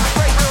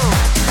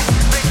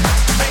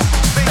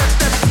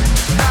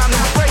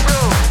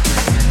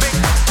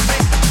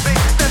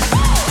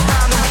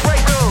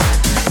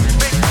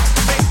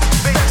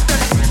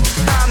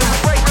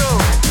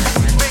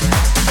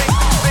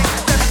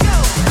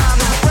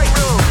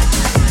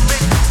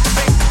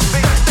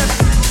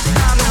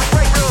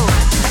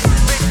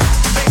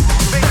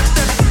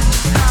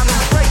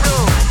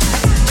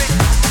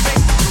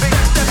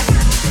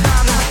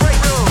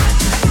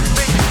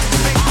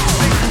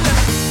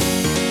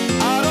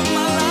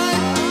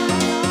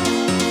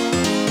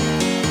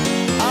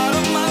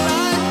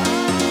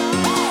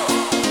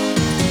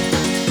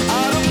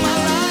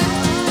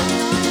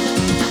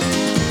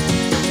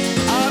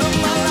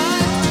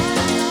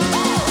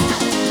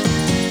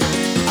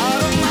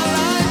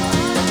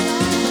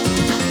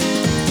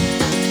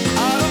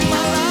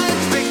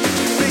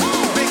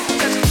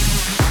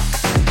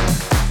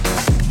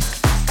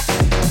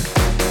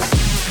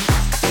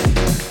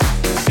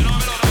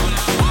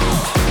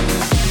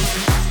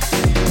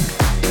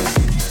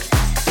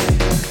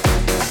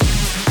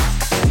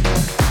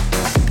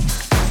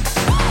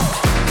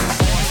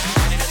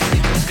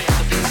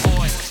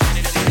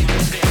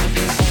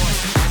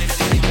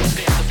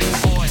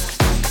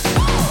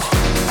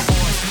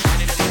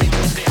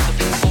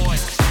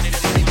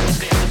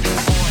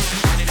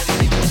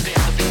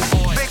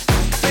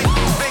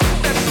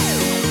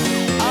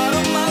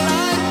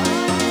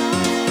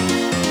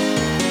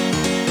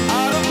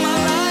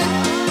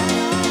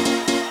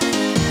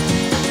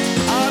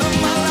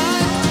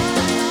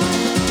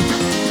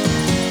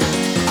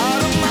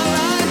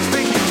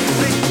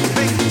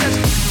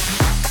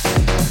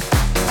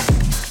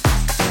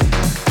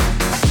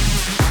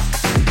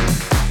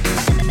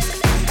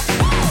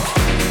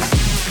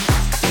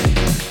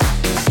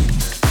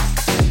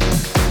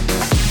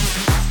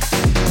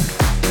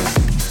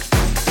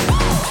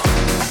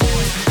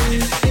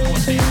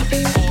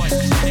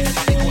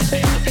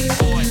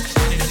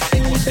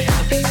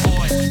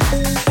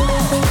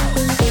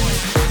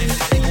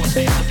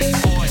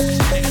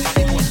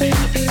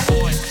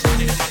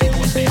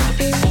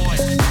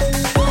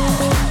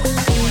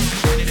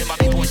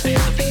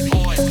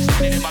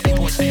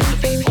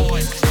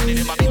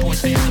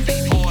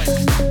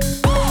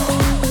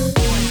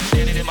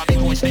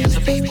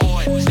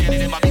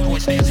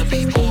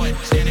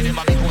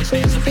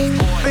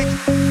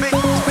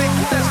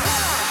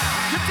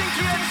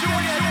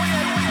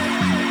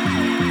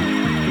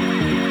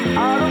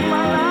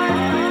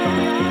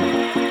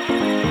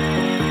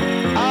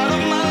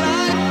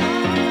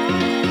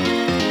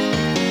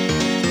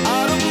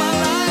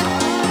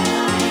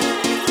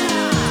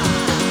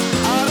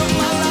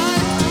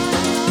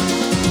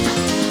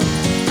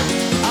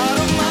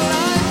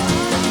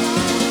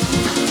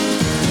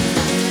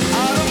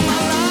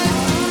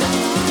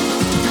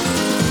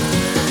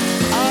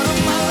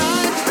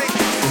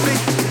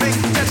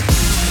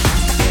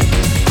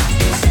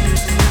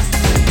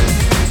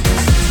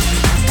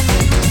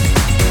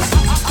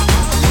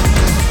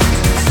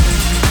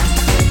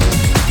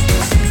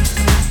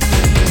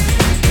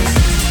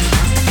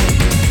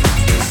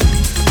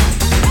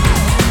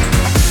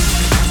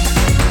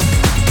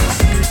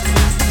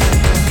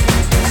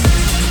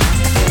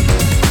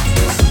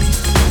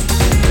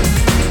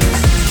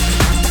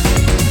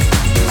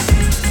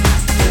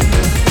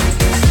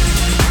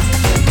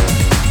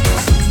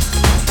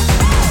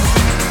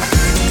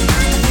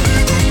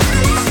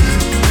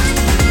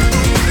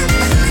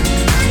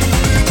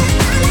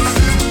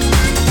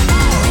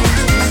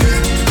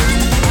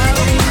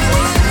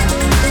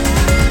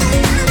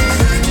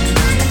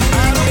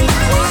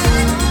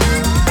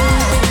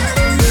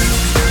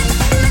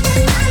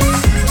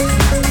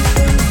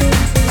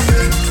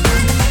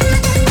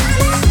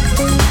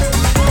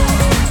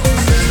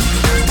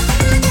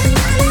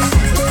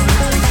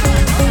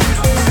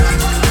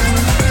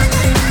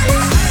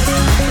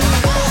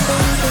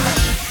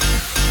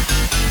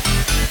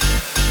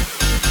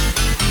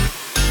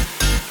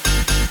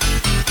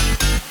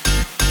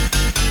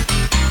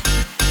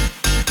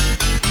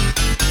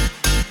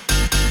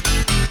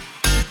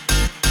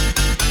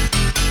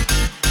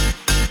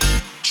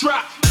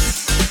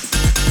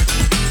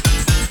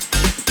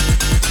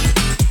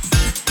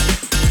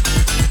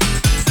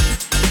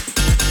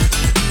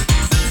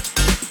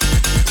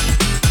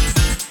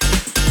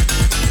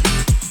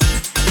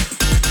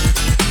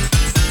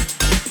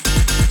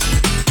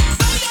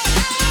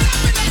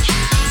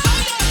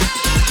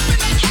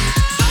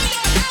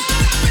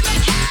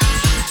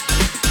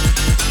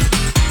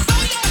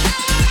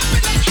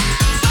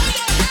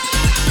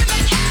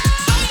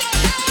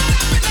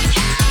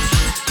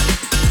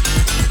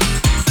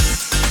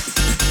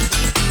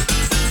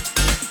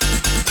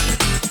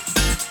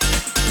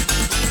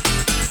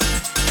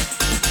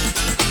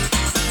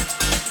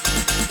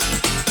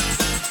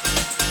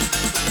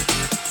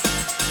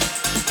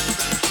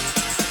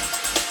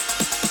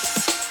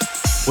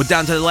 We're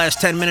down to the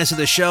last 10 minutes of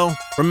the show.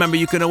 Remember,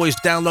 you can always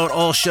download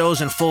all shows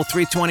in full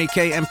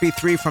 320k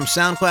MP3 from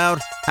SoundCloud.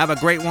 Have a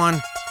great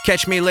one.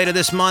 Catch me later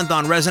this month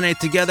on Resonate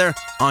Together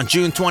on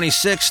June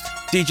 26th.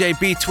 DJ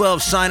B-12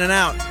 signing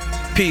out.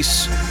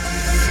 Peace.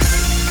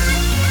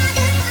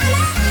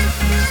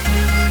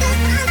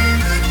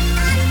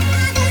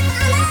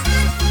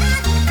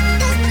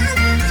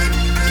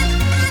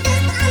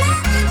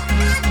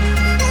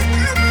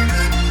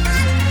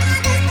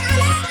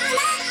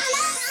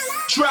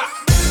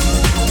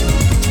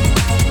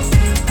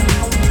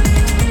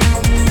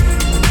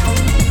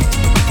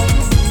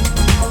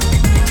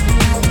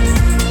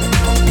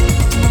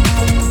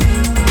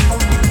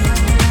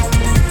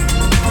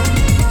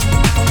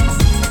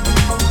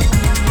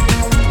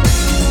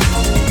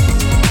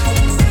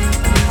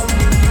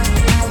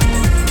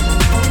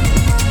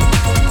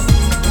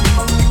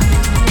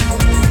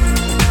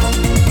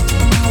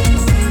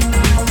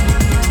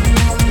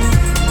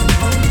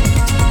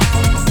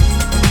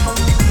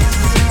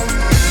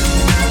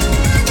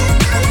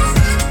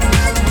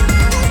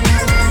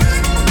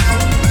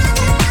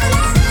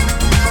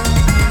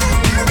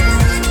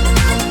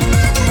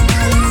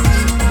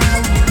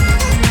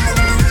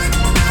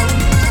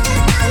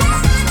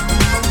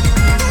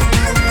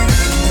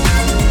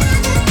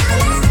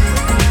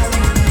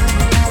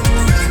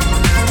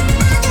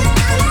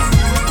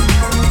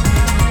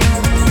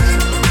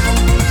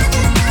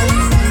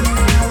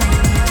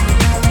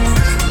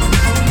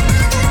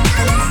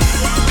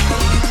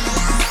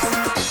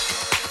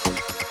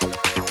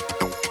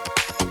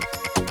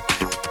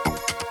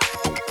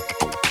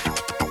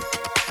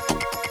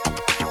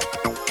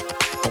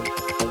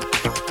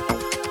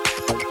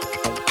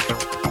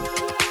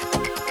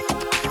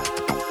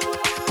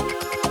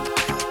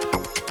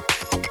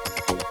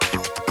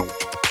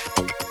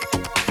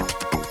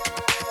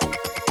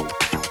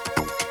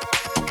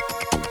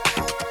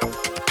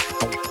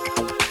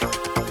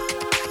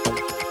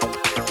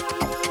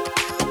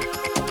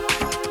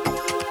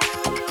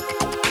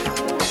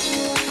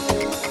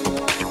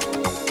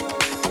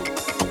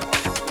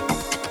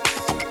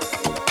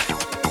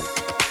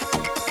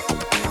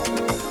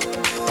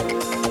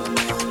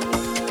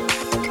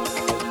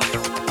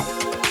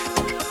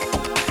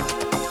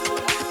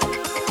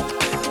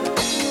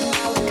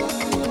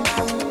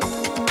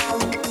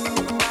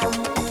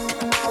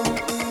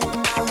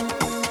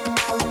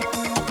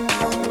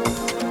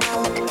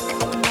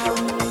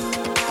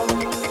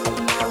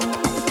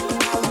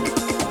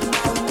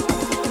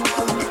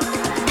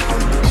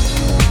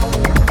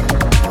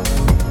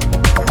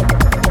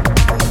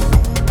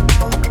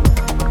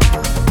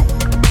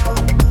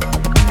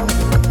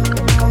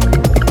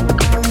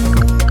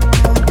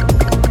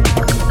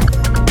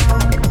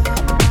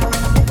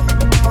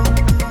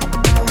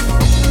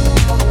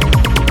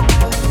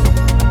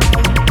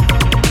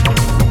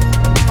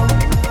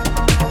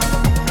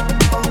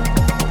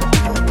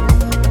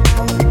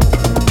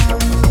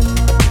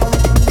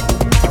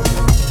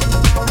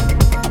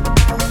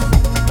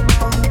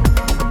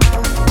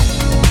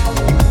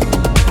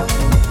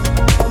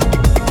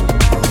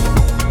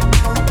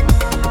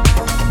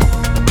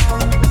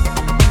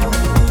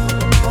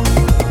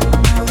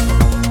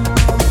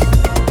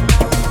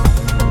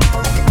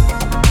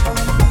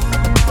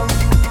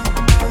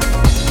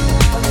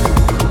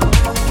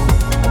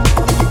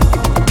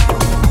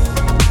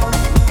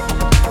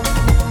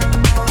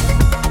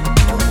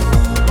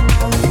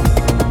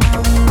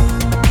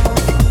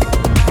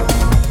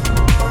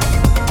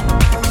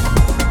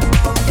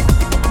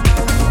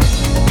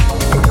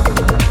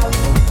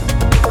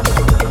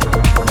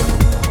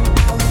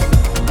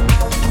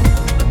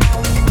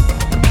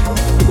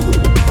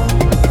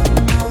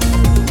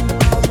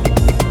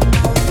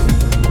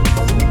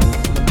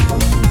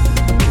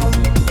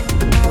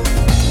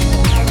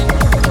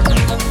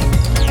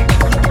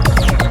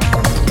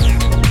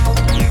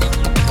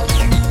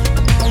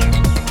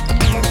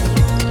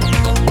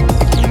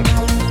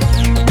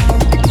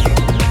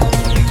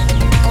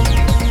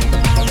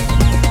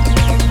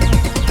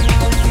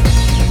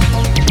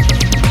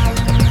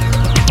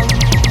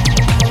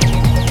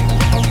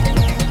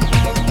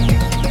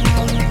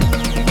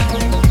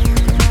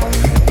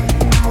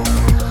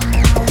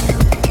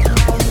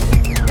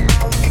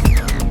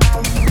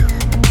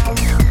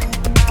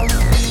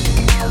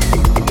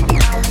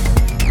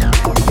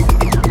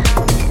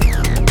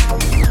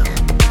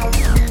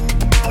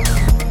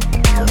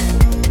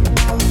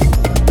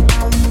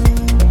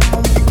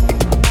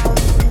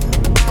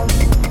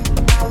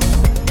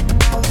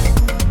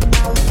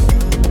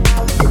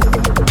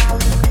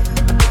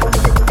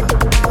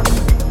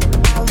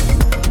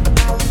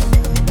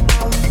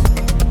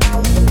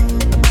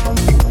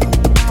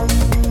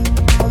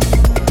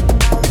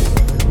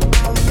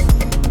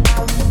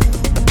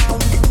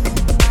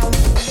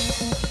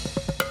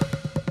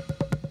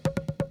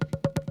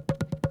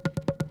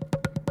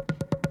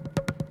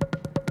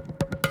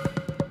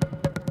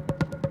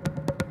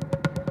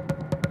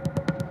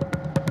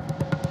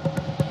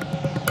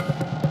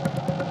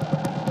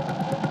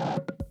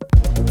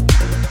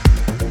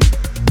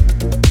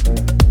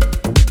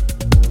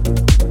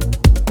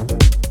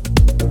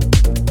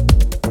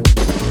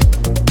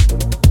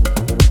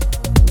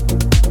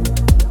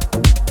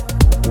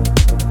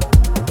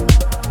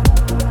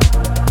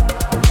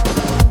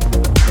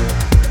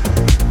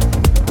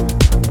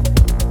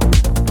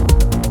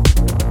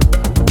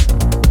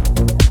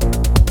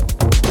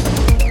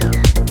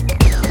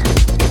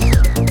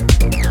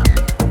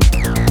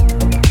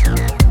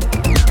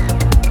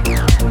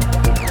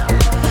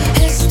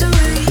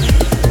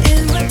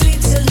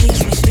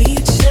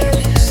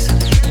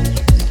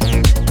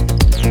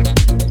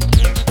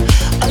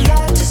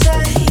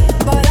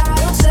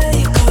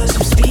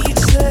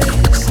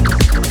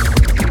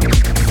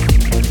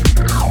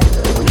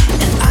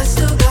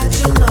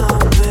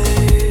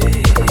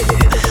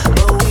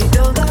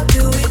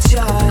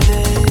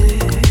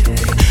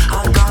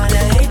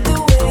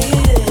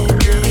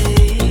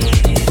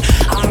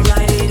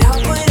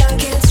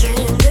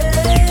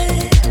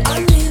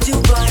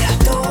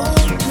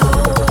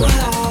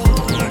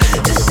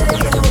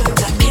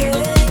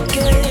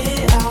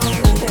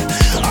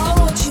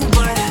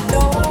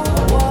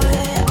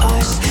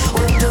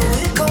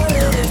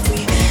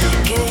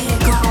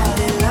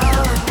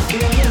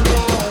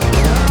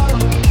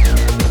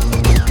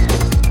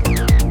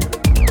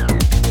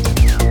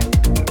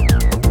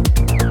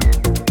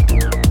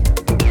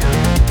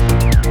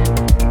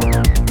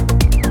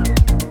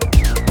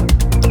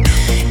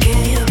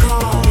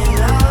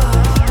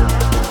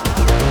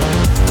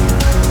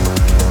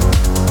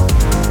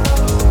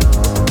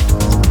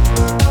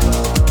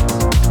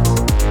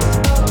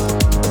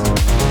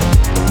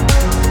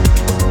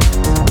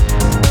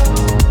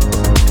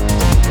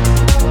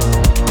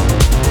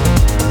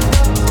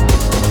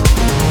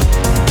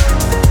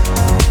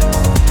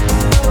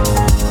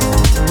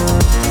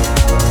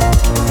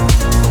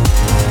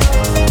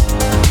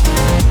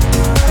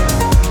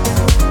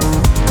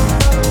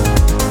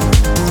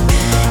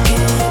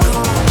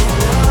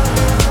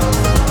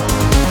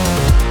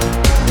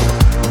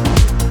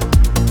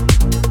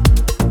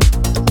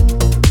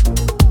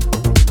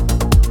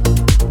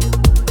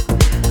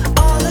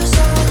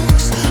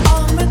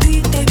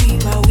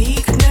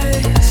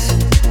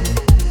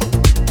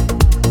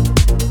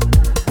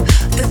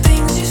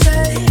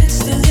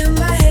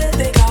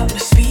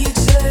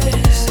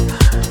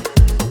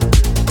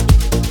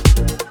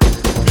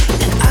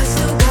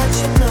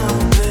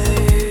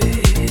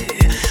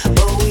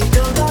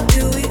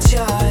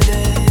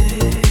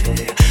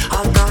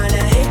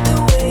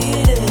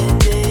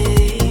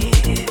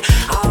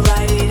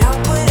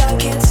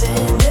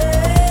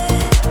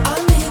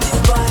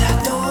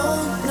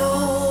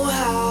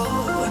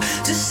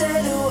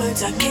 say the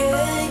words I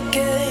can't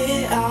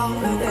get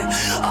out of it.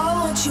 I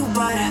want you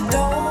but I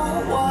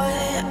don't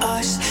want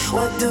us.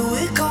 What do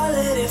we call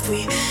it if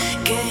we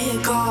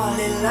can't call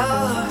it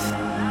love?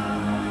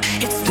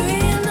 It's 3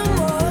 in the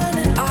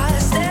morning, I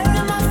stare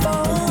at my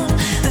phone.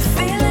 The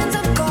feelings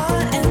I've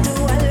got, and do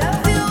I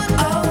love you? I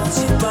want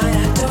you but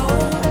I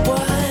don't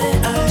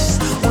want us.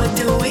 What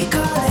do we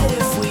call it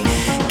if we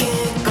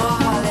can't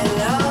call it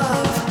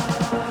love?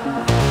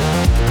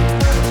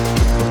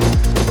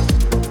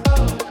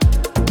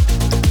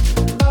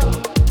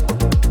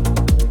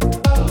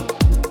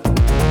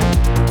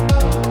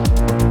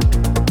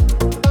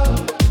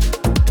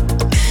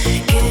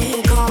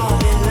 Can't call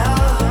it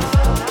love.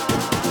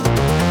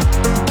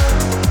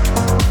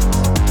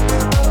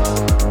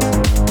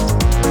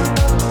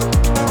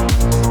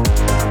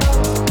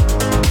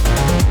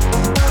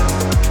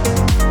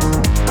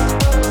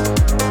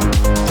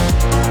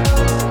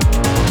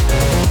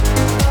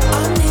 I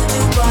need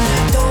you but I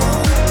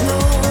don't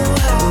know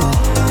how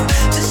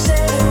to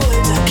say the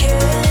words I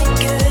can't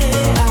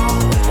get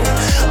out.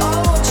 I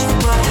want you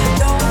but I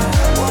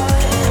don't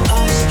want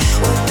us.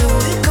 What do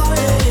we call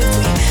it if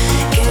we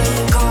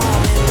can't call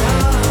it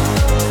love?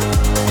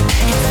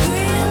 It's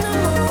 3 in the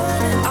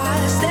morning, I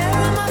stare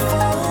at my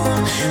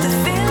phone. The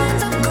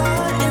feelings I've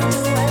got, and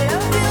do I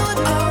love you?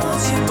 I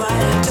want you but I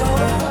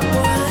don't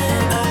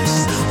want us.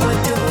 What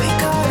do we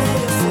call it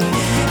if we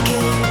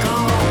can't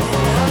call it love?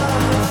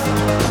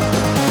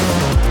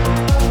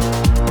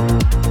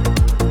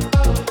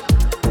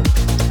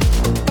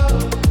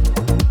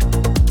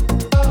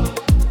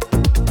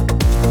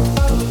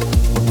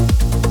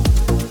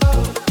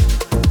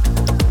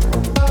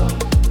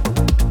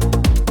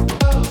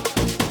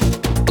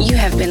 You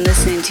have been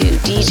listening to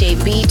DJ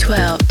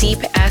B-12 Deep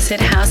Acid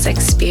House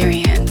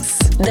Experience.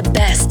 The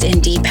best in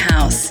deep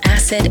house,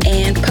 acid,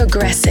 and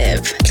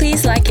progressive.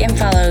 Please like and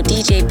follow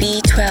DJ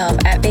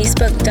B-12 at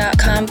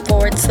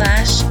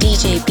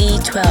facebook.com/DJ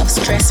B-12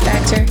 Stress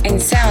Factor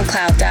and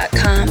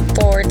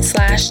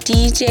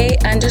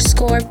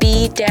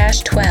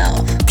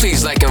soundcloud.com/DJ_B-12.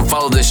 Please like and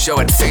follow the show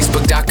at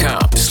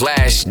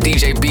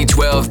facebook.com/DJ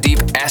B-12 Deep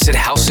Acid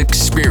House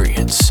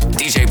Experience.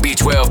 DJ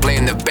B-12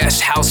 playing the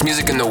best house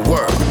music in the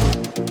world.